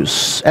the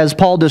Jews, as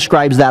Paul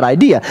describes that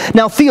idea.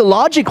 Now,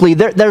 theologically,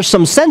 there's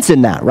some sense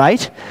in that,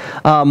 right?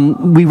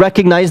 We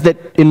recognize that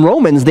in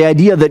Romans, the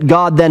idea that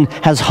God then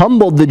has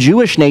humbled the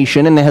Jewish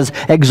nation and has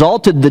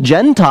exalted the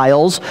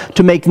Gentiles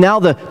to make now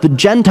the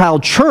Gentile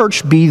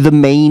church be the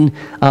main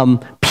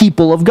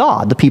people of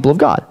God, the people of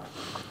God.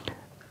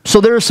 So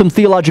there is some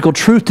theological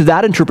truth to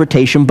that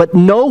interpretation, but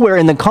nowhere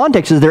in the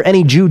context is there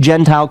any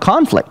Jew-Gentile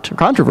conflict or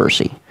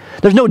controversy.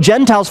 There's no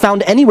Gentiles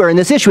found anywhere in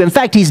this issue. In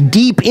fact, he's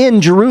deep in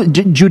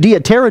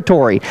Judea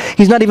territory.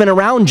 He's not even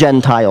around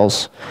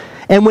Gentiles.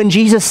 And when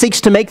Jesus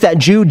seeks to make that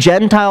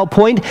Jew-Gentile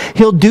point,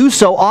 he'll do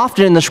so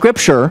often in the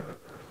Scripture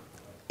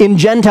in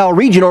Gentile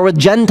region or with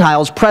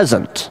Gentiles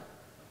present.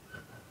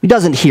 He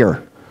doesn't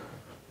here.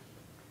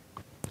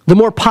 The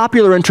more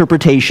popular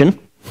interpretation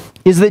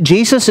is that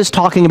Jesus is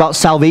talking about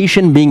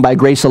salvation being by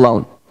grace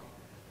alone,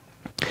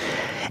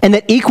 and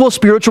that equal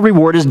spiritual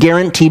reward is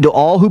guaranteed to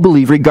all who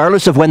believe,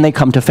 regardless of when they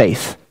come to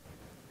faith.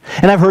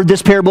 And I've heard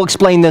this parable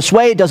explained this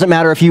way. It doesn't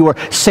matter if you were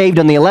saved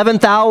in the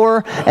 11th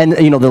hour and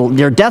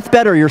your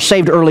deathbed, or you're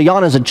saved early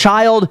on as a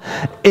child.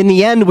 In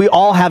the end, we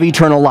all have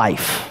eternal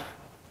life.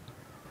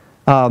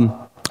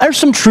 There's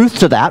some truth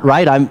to that,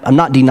 right? I'm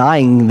not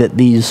denying that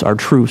these are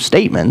true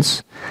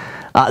statements.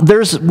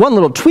 There's one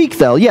little tweak,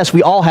 though. Yes,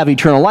 we all have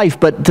eternal life,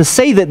 but to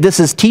say that this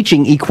is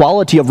teaching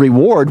equality of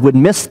reward would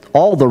miss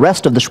all the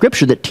rest of the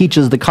Scripture that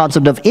teaches the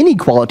concept of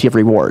inequality of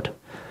reward,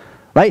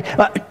 right?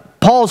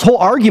 Paul's whole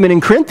argument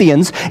in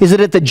Corinthians is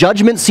that at the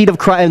judgment seat of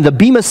Christ and the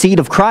bema seat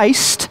of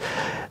Christ,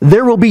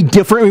 there will be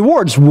different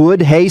rewards: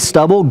 wood, hay,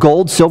 stubble,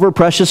 gold, silver,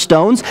 precious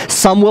stones.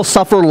 Some will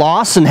suffer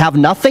loss and have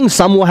nothing.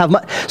 Some will have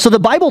much. So the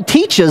Bible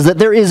teaches that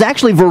there is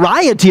actually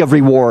variety of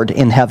reward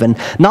in heaven,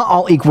 not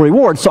all equal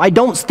reward. So I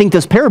don't think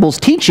this parable's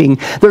teaching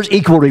there's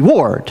equal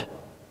reward.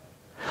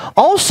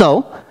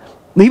 Also,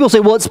 people say,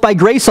 well, it's by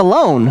grace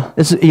alone.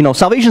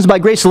 Salvation is by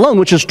grace alone,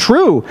 which is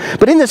true.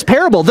 But in this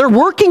parable, they're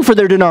working for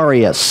their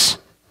denarius.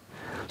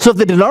 So if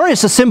the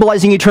denarius is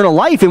symbolizing eternal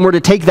life and we're to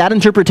take that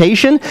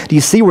interpretation, do you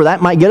see where that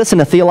might get us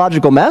in a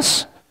theological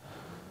mess?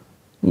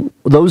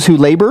 Those who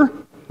labor,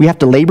 we have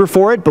to labor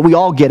for it, but we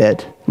all get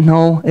it.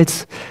 No,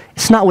 it's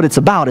not what it's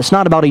about. It's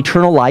not about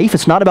eternal life.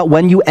 It's not about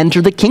when you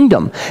enter the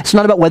kingdom. It's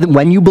not about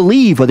when you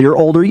believe, whether you're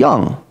old or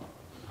young.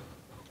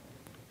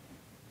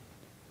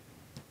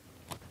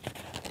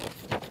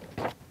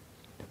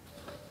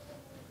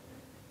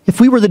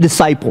 If we were the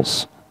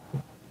disciples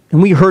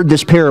and we heard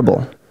this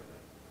parable,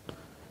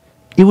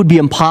 it would be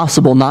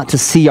impossible not to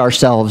see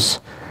ourselves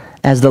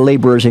as the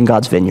laborers in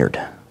God's vineyard.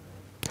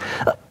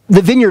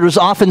 The vineyard was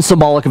often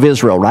symbolic of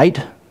Israel, right?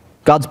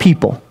 God's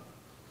people.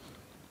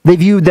 They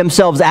viewed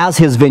themselves as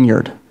his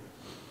vineyard.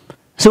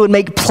 So it would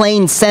make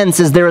plain sense,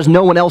 as there is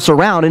no one else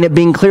around, and it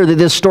being clear that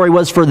this story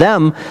was for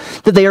them,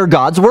 that they are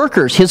God's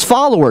workers, his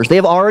followers. They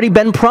have already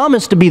been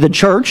promised to be the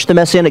church, the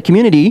Messianic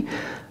community.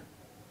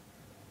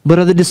 But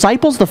are the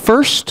disciples the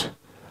first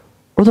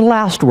or the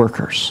last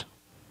workers?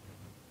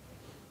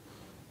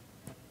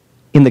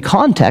 In the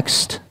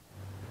context,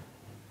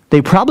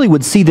 they probably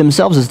would see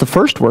themselves as the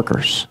first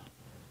workers.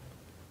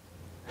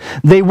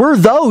 They were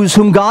those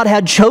whom God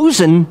had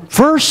chosen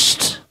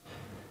first.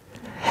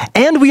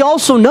 And we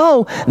also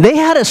know they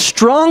had a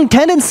strong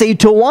tendency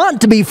to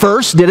want to be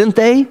first, didn't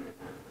they?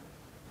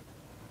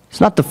 It's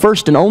not the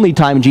first and only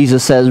time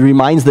Jesus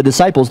reminds the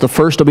disciples, the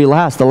first will be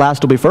last, the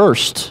last will be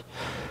first.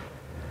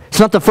 It's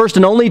not the first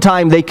and only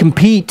time they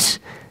compete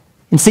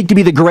and seek to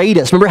be the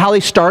greatest. Remember how they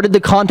started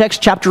the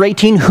context, chapter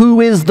 18? Who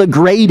is the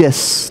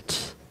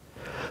greatest?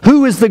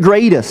 Who is the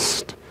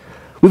greatest?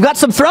 We've got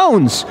some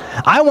thrones.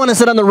 I want to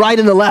sit on the right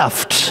and the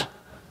left.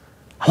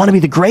 I want to be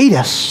the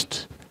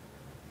greatest.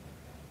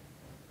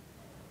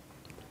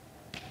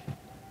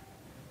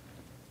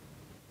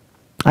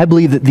 I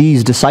believe that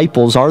these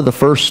disciples are the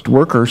first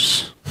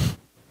workers,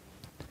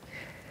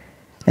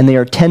 and they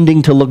are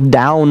tending to look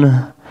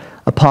down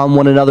upon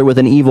one another with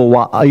an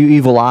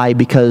evil eye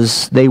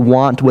because they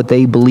want what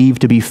they believe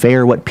to be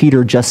fair, what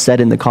Peter just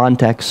said in the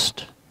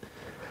context.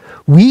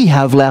 We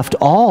have left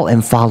all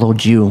and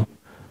followed you.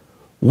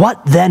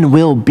 What then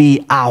will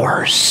be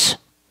ours?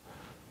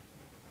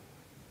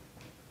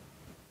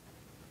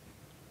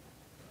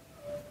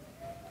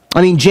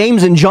 I mean,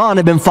 James and John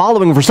have been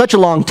following for such a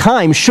long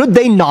time. Should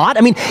they not?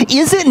 I mean,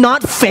 is it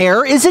not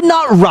fair? Is it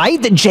not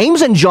right that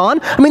James and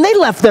John, they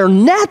left their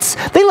nets.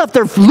 They left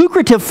their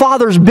lucrative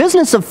father's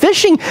business of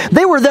fishing.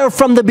 They were there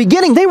from the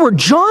beginning. They were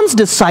John's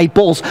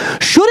disciples.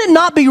 Should it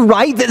not be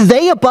right that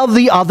they, above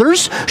the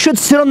others, should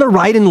sit on the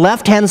right and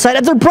left-hand side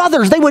of their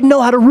brothers? They would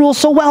know how to rule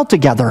so well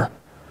together.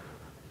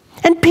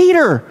 And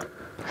Peter,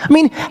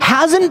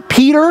 hasn't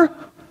Peter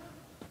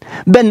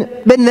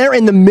been there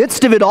in the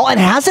midst of it all? And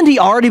hasn't he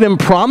already been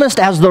promised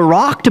as the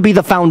rock to be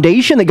the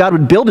foundation that God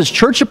would build his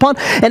church upon?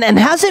 And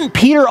hasn't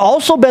Peter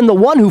also been the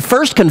one who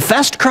first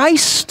confessed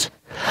Christ?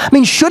 I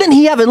mean, shouldn't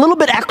he have a little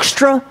bit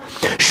extra?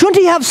 Shouldn't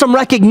he have some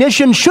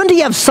recognition? Shouldn't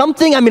he have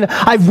something? I mean,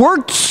 I've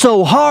worked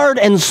so hard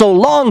and so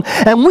long,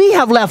 and we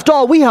have left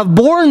all. We have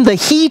borne the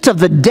heat of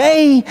the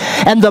day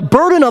and the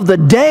burden of the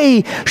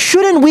day.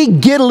 Shouldn't we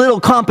get a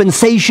little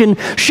compensation?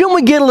 Shouldn't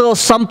we get a little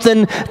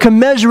something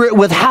commensurate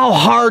with how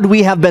hard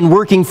we have been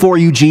working for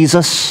you,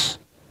 Jesus?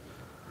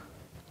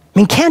 I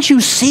mean, can't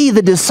you see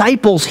the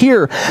disciples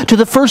here? To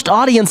the first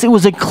audience, it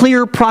was a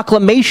clear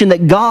proclamation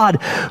that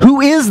God, who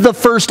is the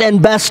first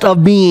and best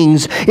of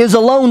beings, is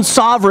alone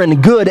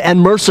sovereign, good, and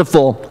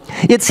merciful.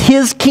 It's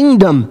His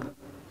kingdom.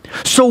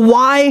 So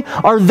why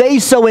are they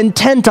so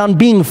intent on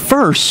being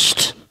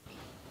first?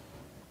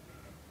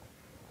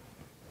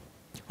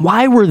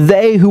 Why were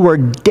they who are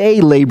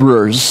day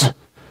laborers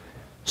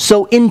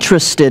so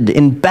interested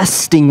in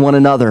besting one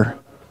another,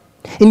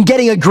 in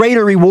getting a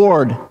greater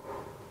reward,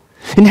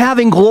 in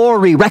having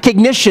glory,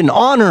 recognition,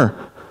 honor,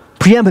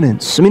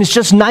 preeminence? I mean, it's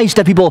just nice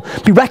that people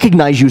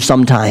recognize you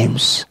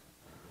sometimes.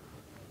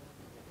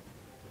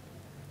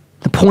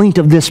 The point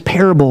of this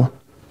parable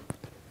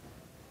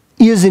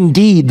is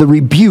indeed the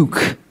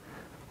rebuke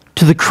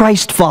to the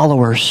Christ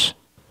followers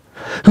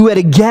who had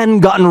again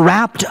gotten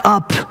wrapped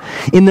up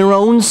in their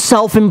own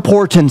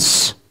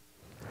self-importance,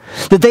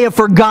 that they have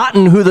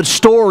forgotten who the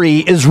story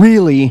is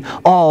really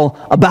all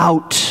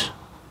about.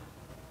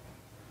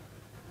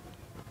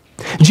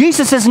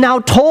 Jesus has now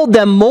told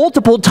them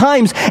multiple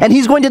times, and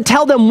He's going to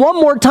tell them one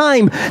more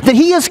time, that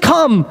He has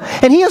come,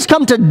 and He has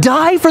come to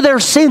die for their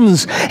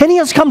sins, and He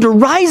has come to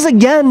rise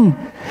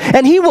again,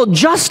 and He will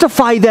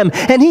justify them,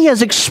 and He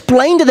has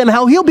explained to them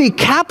how He'll be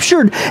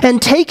captured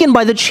and taken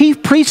by the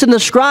chief priests and the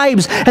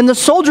scribes, and the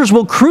soldiers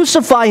will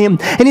crucify Him,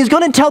 and He's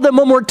going to tell them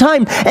one more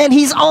time, and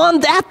He's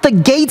at the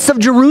gates of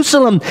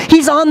Jerusalem.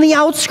 He's on the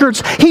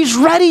outskirts. He's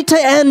ready to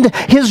end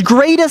His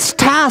greatest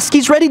task.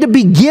 He's ready to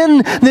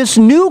begin this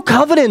new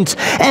covenant.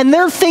 And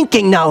they're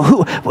thinking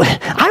now,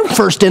 I'm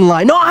first in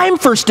line. No, I'm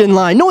first in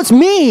line. No, it's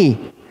me.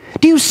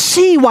 Do you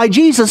see why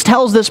Jesus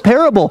tells this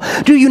parable?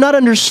 Do you not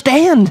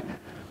understand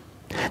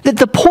that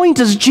the point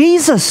is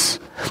Jesus?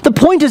 The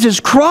point is His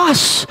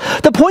cross.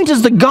 The point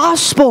is the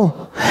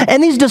gospel.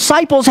 And these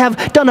disciples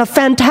have done a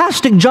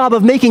fantastic job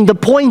of making the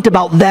point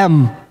about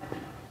them.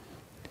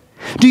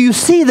 Do you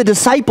see the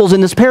disciples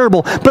in this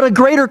parable? But a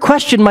greater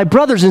question, my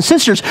brothers and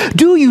sisters,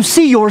 do you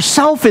see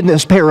yourself in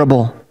this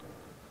parable?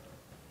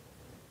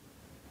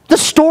 The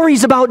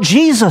story's about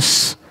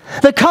Jesus.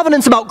 The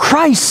covenant's about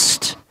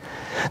Christ.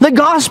 The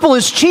gospel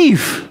is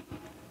chief.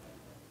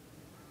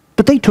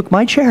 But they took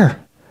my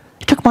chair.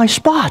 They took my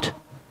spot.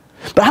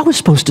 But I was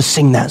supposed to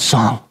sing that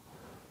song.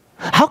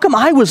 How come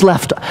I was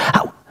left?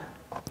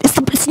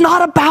 It's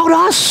not about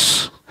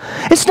us.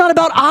 It's not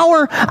about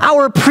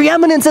our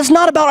preeminence. It's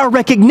not about our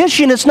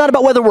recognition. It's not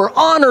about whether we're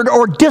honored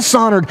or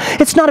dishonored.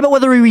 It's not about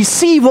whether we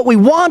receive what we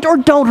want or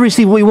don't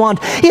receive what we want.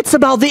 It's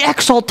about the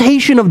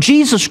exaltation of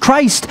Jesus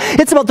Christ.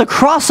 It's about the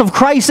cross of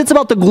Christ. It's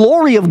about the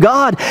glory of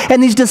God.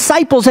 And these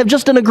disciples have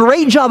just done a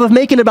great job of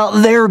making it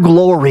about their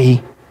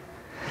glory.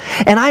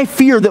 And I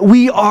fear that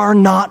we are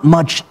not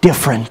much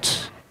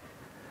different.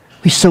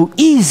 We so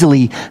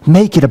easily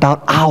make it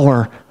about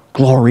our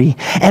glory,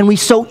 and we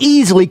so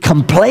easily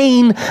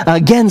complain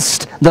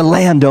against the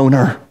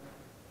landowner.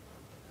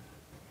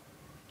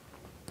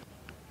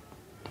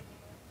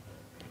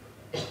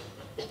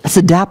 Let's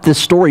adapt this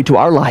story to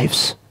our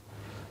lives.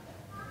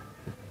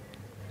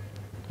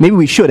 Maybe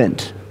we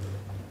shouldn't.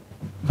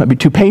 It might be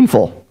too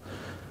painful.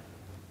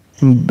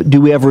 And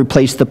do we ever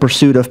replace the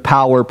pursuit of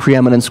power,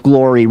 preeminence,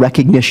 glory,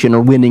 recognition,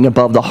 or winning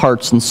above the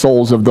hearts and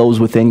souls of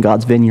those within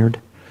God's vineyard?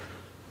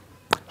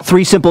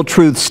 3 simple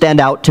truths stand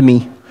out to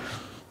me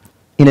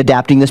in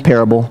adapting this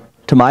parable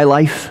to my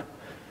life,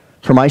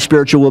 for my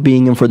spiritual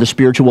well-being, and for the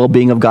spiritual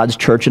well-being of God's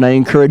church. And I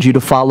encourage you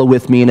to follow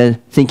with me in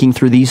thinking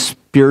through these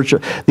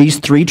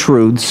 3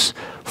 truths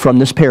from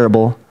this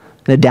parable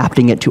and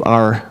adapting it to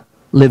our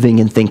living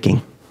and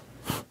thinking.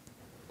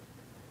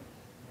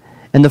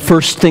 And the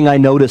first thing I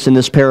notice in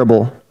this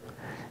parable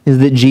is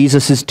that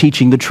Jesus is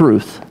teaching the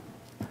truth,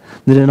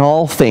 that in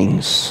all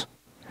things,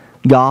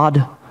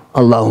 God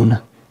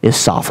alone is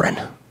sovereign.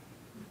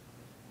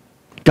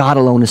 God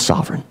alone is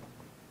sovereign.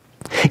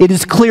 It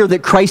is clear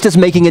that Christ is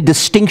making a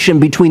distinction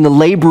between the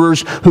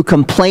laborers who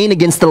complain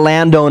against the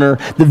landowner,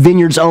 the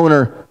vineyard's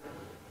owner.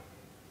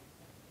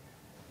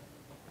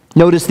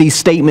 Notice these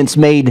statements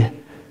made.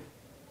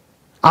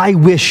 I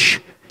wish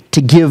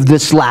to give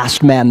this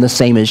last man the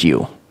same as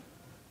you.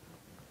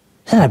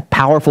 Isn't that a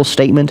powerful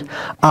statement?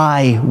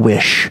 I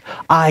wish,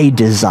 I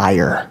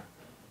desire.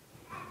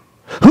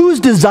 Whose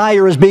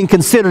desire is being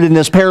considered in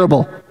this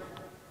parable?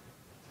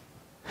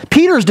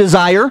 Peter's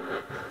desire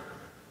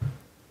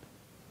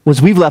was,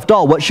 we've left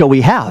all, what shall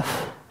we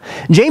have?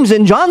 James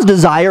and John's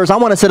desire is, I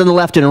want to sit on the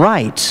left and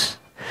right.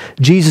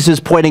 Jesus is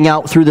pointing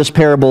out through this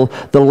parable,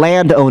 the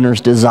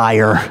landowner's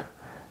desire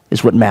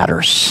is what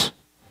matters.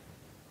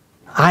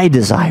 I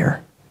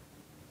desire.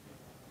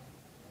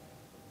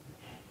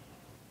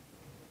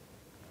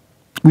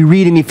 We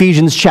read in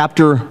Ephesians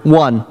chapter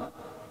 1,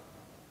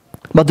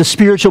 about the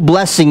spiritual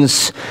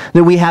blessings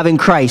that we have in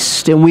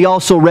Christ. And we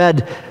also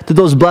read that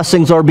those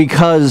blessings are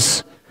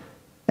because,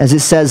 as it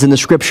says in the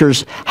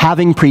Scriptures,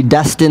 having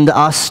predestined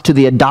us to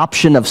the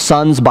adoption of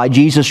sons by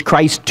Jesus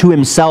Christ to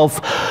himself,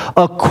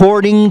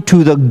 according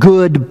to the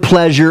good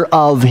pleasure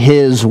of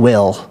his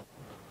will.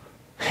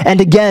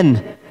 And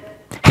again,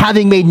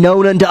 having made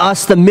known unto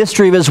us the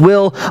mystery of his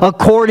will,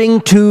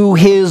 according to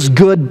his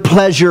good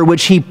pleasure,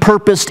 which he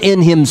purposed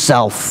in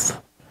himself.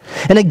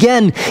 And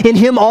again, in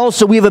him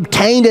also we have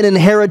obtained an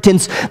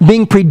inheritance,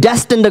 being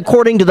predestined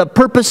according to the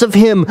purpose of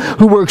him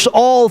who works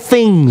all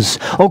things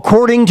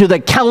according to the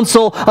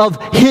counsel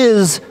of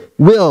his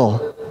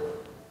will.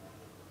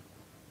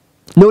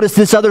 Notice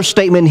this other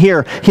statement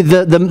here.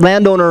 The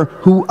landowner,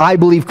 who I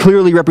believe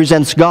clearly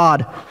represents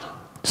God,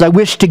 says, I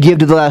wish to give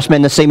to the last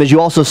man the same as you,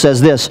 also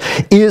says this,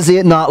 is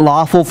it not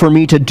lawful for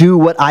me to do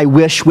what I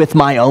wish with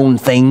my own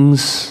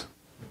things?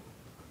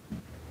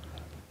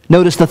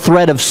 Notice the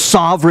thread of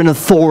sovereign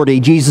authority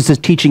Jesus is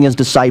teaching his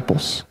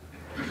disciples.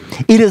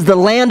 It is the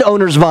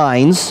landowner's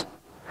vines,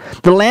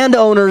 the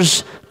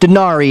landowner's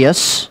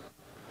denarius,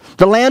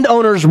 the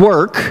landowner's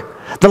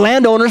work, the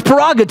landowner's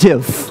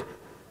prerogative.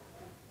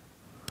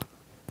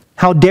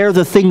 How dare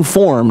the thing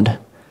formed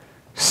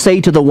say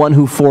to the one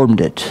who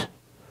formed it,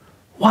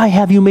 why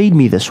have you made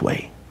me this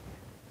way?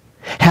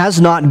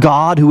 Has not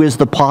God, who is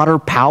the potter,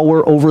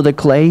 power over the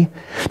clay,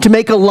 to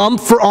make a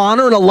lump for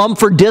honor and a lump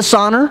for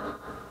dishonor?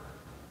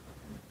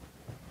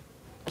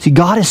 See,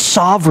 God is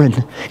sovereign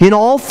in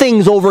all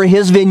things over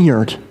his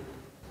vineyard.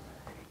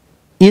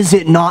 Is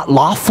it not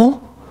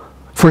lawful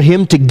for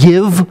him to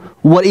give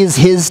what is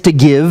his to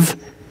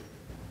give,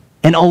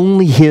 and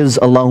only his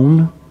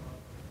alone?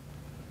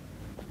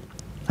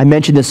 I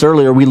mentioned this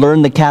earlier. We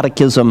learned the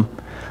catechism.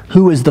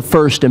 Who is the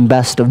first and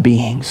best of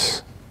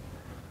beings?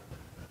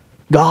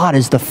 God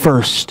is the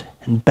first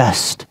and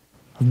best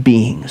of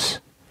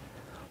beings.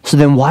 So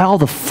then why all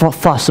the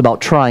fuss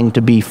about trying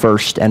to be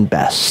first and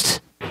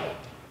best?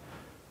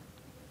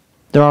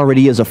 There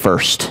already is a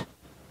first.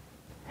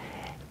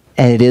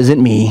 And it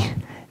isn't me,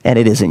 and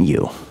it isn't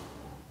you.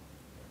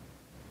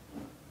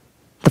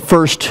 The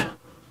first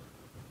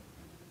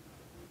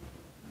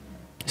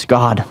is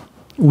God.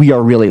 We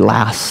are really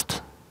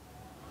last.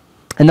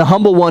 And the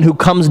humble one who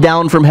comes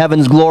down from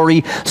heaven's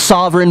glory,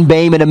 sovereign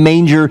babe in a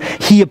manger,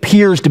 he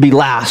appears to be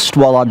last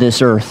while on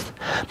this earth.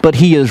 But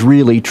he is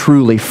really,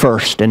 truly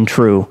first and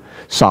true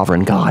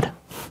sovereign God.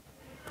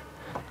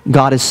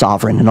 God is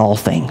sovereign in all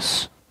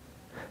things.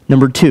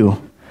 Number two,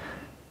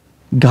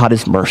 God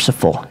is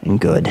merciful and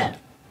good.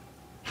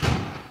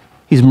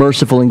 He's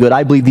merciful and good.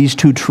 I believe these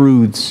two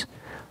truths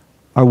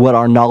are what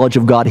our knowledge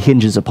of God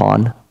hinges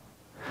upon.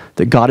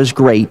 That God is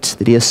great,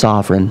 that he is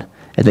sovereign,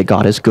 and that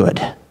God is good.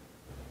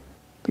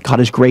 That God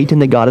is great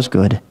and that God is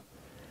good.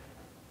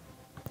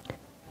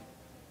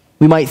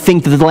 We might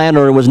think that the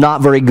landowner was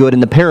not very good in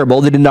the parable.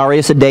 The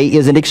denarius a day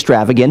isn't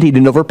extravagant. He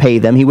didn't overpay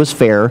them. He was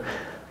fair,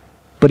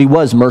 but he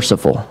was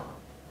merciful.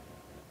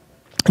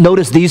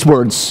 Notice these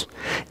words.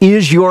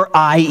 Is your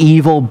eye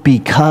evil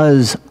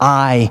because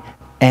I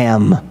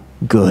am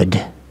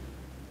good?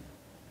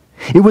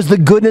 It was the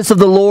goodness of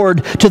the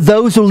Lord to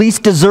those who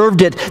least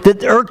deserved it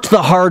that irked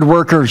the hard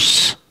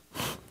workers.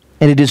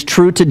 And it is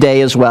true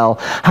today as well.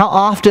 How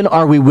often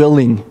are we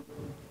willing?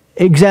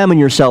 Examine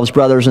yourselves,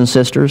 brothers and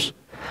sisters.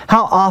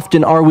 How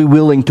often are we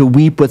willing to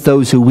weep with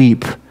those who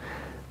weep,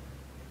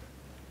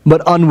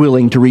 but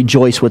unwilling to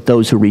rejoice with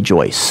those who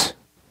rejoice?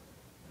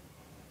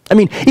 I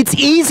mean, it's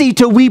easy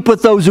to weep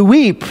with those who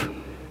weep.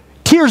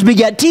 Tears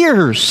beget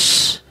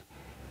tears.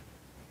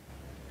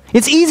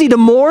 It's easy to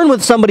mourn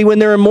with somebody when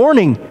they're in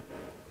mourning.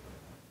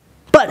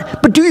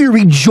 But do you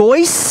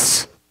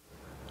rejoice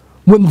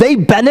when they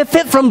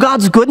benefit from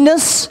God's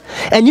goodness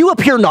and you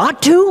appear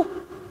not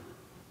to?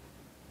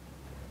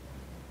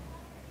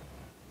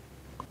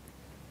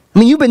 I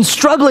mean, you've been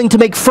struggling to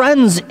make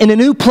friends in a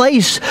new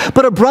place,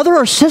 but a brother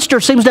or sister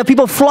seems to have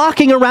people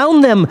flocking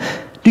around them.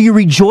 Do you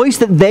rejoice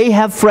that they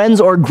have friends,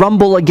 or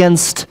grumble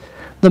against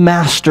the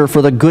master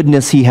for the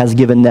goodness he has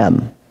given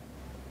them?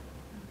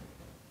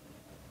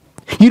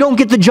 You don't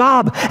get the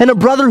job, and a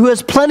brother who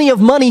has plenty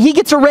of money, he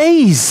gets a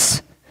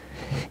raise.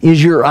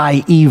 Is your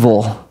eye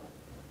evil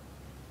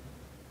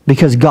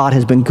because God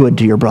has been good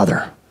to your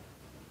brother?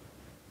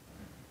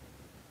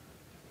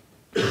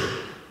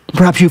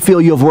 Perhaps you feel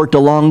you have worked a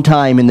long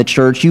time in the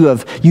church.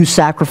 You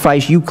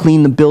sacrifice, you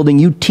clean the building,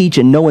 you teach,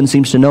 and no one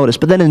seems to notice.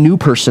 But then a new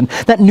person,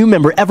 that new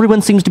member,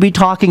 everyone seems to be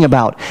talking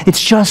about.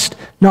 It's just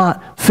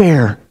not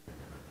fair.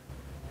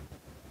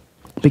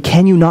 But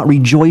can you not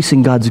rejoice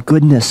in God's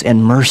goodness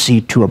and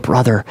mercy to a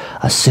brother,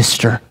 a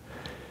sister?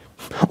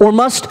 Or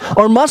must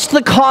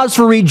the cause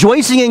for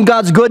rejoicing in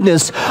God's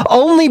goodness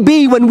only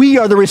be when we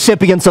are the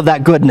recipients of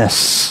that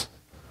goodness?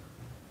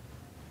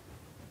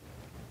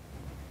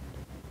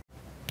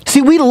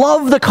 See, we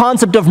love the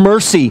concept of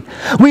mercy.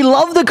 We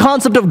love the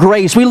concept of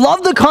grace. We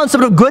love the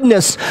concept of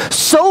goodness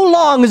so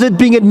long as it's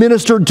being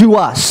administered to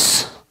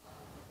us.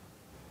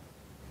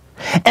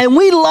 And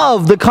we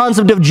love the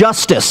concept of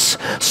justice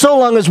so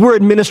long as we're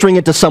administering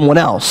it to someone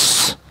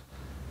else.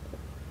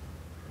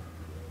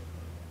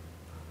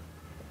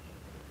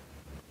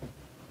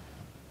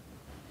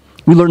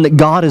 We learn that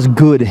God is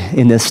good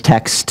in this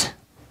text.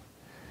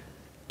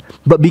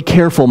 But be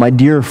careful, my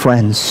dear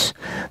friends,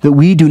 that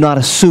we do not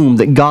assume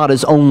that God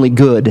is only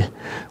good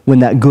when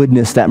that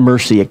goodness, that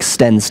mercy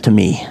extends to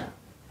me.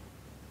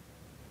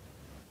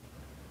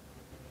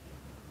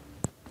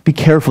 Be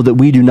careful that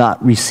we do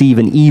not receive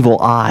an evil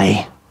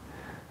eye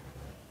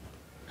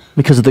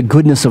because of the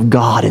goodness of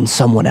God in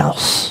someone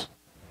else.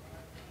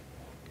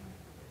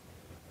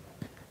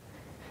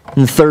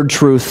 And the third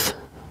truth,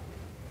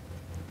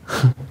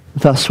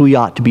 thus we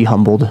ought to be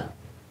humbled.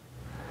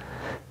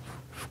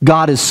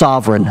 God is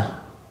sovereign.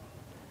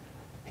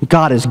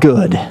 God is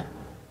good.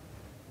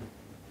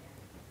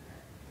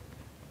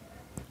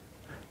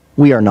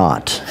 We are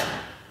not.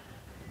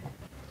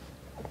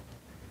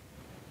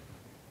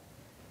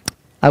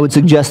 I would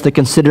suggest that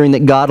considering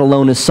that God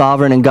alone is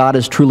sovereign and God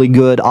is truly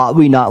good, ought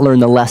we not learn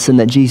the lesson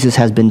that Jesus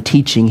has been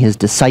teaching his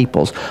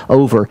disciples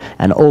over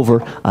and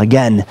over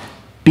again?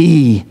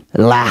 Be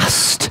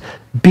last.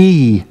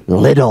 Be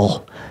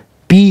little.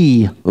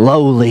 Be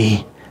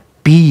lowly.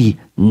 Be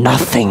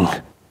nothing.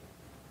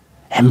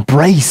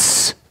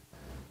 Embrace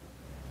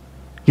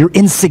your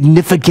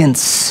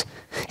insignificance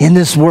in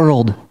this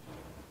world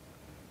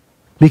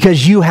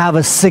because you have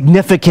a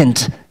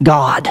significant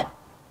God.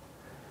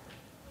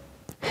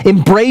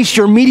 Embrace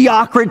your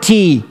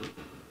mediocrity,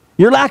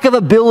 your lack of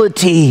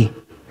ability,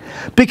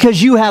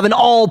 because you have an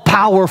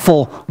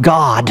all-powerful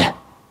God.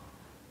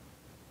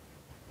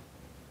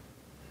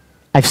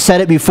 I've said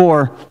it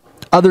before.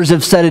 Others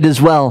have said it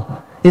as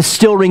well. It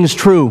still rings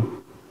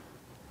true.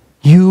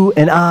 You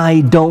and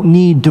I don't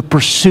need to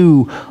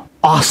pursue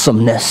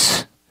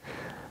awesomeness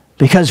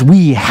because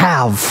we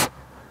have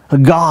a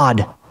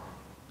God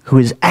who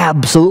is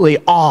absolutely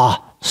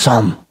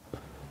awesome,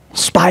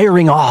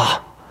 inspiring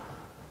awe.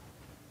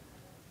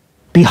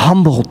 Be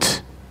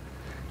humbled.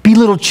 Be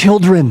little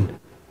children.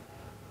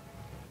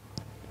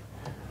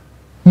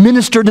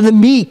 Minister to the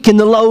meek and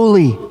the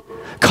lowly.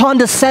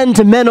 Condescend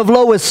to men of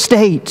low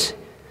estate.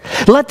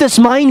 Let this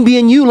mind be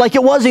in you like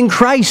it was in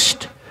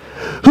Christ,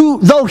 who,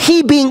 though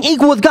he being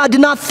equal with God,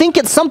 did not think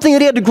it something that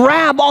he had to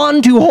grab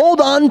onto,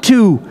 hold on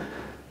to.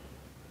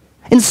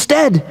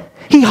 Instead,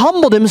 he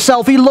humbled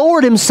himself. He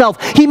lowered himself.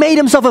 He made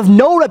himself of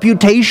no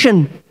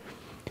reputation.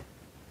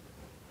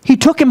 He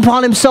took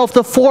upon himself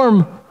the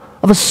form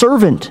of a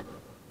servant,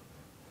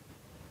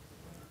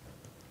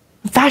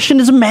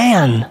 fashioned as a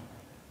man,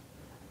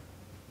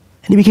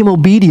 and he became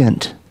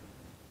obedient,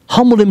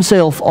 humbled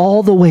himself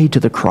all the way to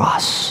the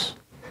cross.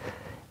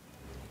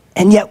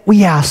 And yet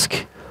we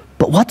ask,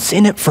 but what's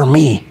in it for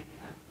me?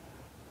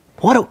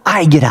 What do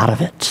I get out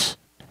of it?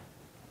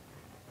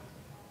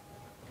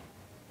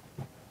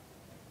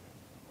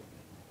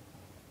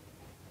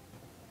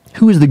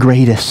 Who is the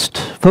greatest?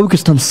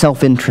 Focused on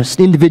self-interest,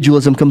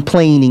 individualism,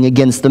 complaining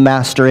against the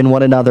master and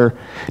one another,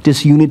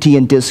 disunity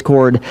and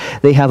discord.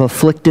 They have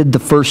afflicted the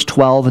first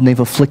 12 and they've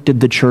afflicted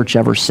the church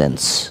ever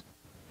since.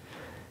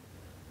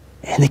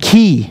 And the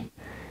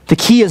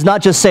key is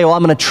not just say, oh,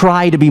 I'm going to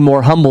try to be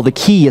more humble. The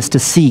key is to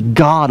see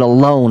God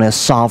alone as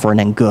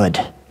sovereign and good.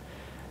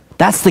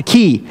 That's the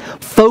key.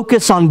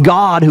 Focus on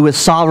God who is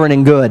sovereign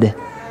and good,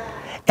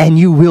 and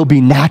you will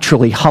be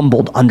naturally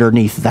humbled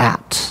underneath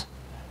that.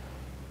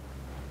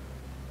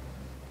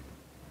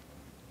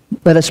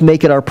 Let us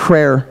make it our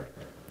prayer.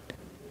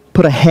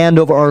 Put a hand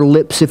over our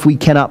lips if we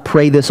cannot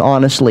pray this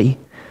honestly.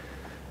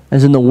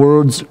 As in the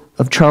words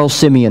of Charles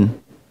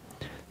Simeon,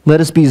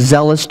 let us be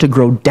zealous to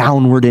grow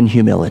downward in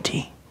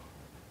humility.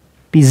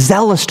 Be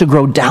zealous to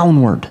grow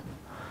downward.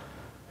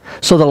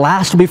 So the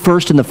last will be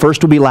first and the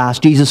first will be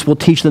last. Jesus will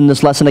teach them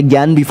this lesson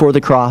again before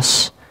the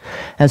cross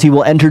as he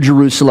will enter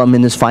Jerusalem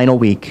in this final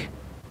week.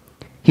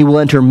 He will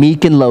enter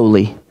meek and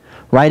lowly,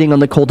 riding on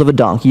the colt of a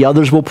donkey.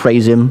 Others will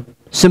praise him,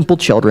 simple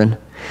children.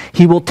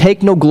 He will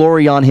take no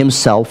glory on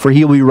himself, for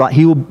he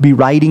will be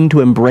riding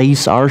to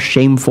embrace our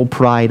shameful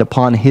pride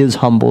upon his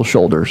humble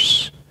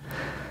shoulders.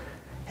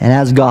 And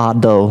as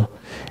God, though,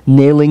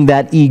 nailing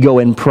that ego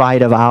and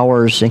pride of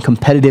ours and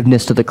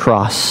competitiveness to the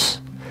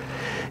cross,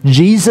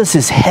 Jesus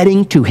is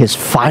heading to his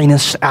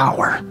finest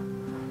hour.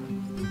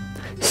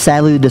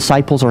 Sadly, the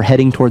disciples are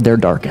heading toward their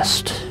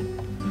darkest.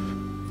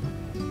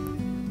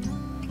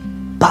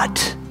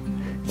 But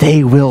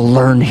they will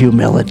learn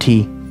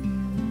humility.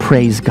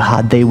 Praise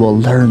God, they will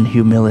learn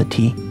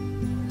humility.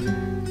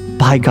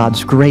 By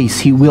God's grace,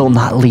 he will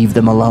not leave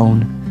them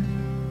alone.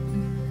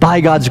 By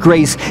God's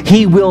grace,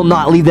 he will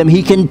not leave them.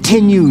 He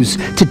continues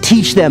to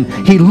teach them.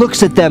 He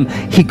looks at them.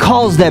 He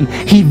calls them.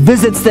 He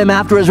visits them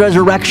after his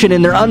resurrection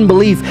in their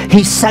unbelief.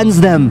 He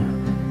sends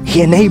them.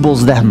 He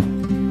enables them.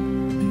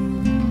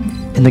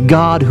 And the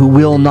God who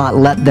will not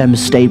let them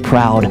stay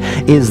proud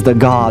is the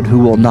God who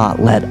will not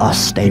let us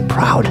stay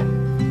proud.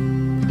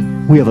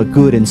 We have a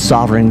good and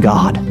sovereign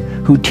God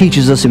who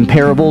teaches us in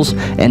parables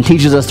and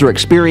teaches us through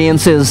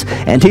experiences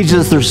and teaches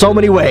us through so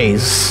many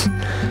ways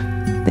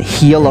that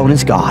he alone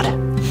is God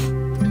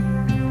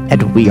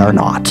and we are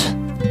not.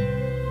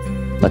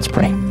 Let's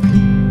pray.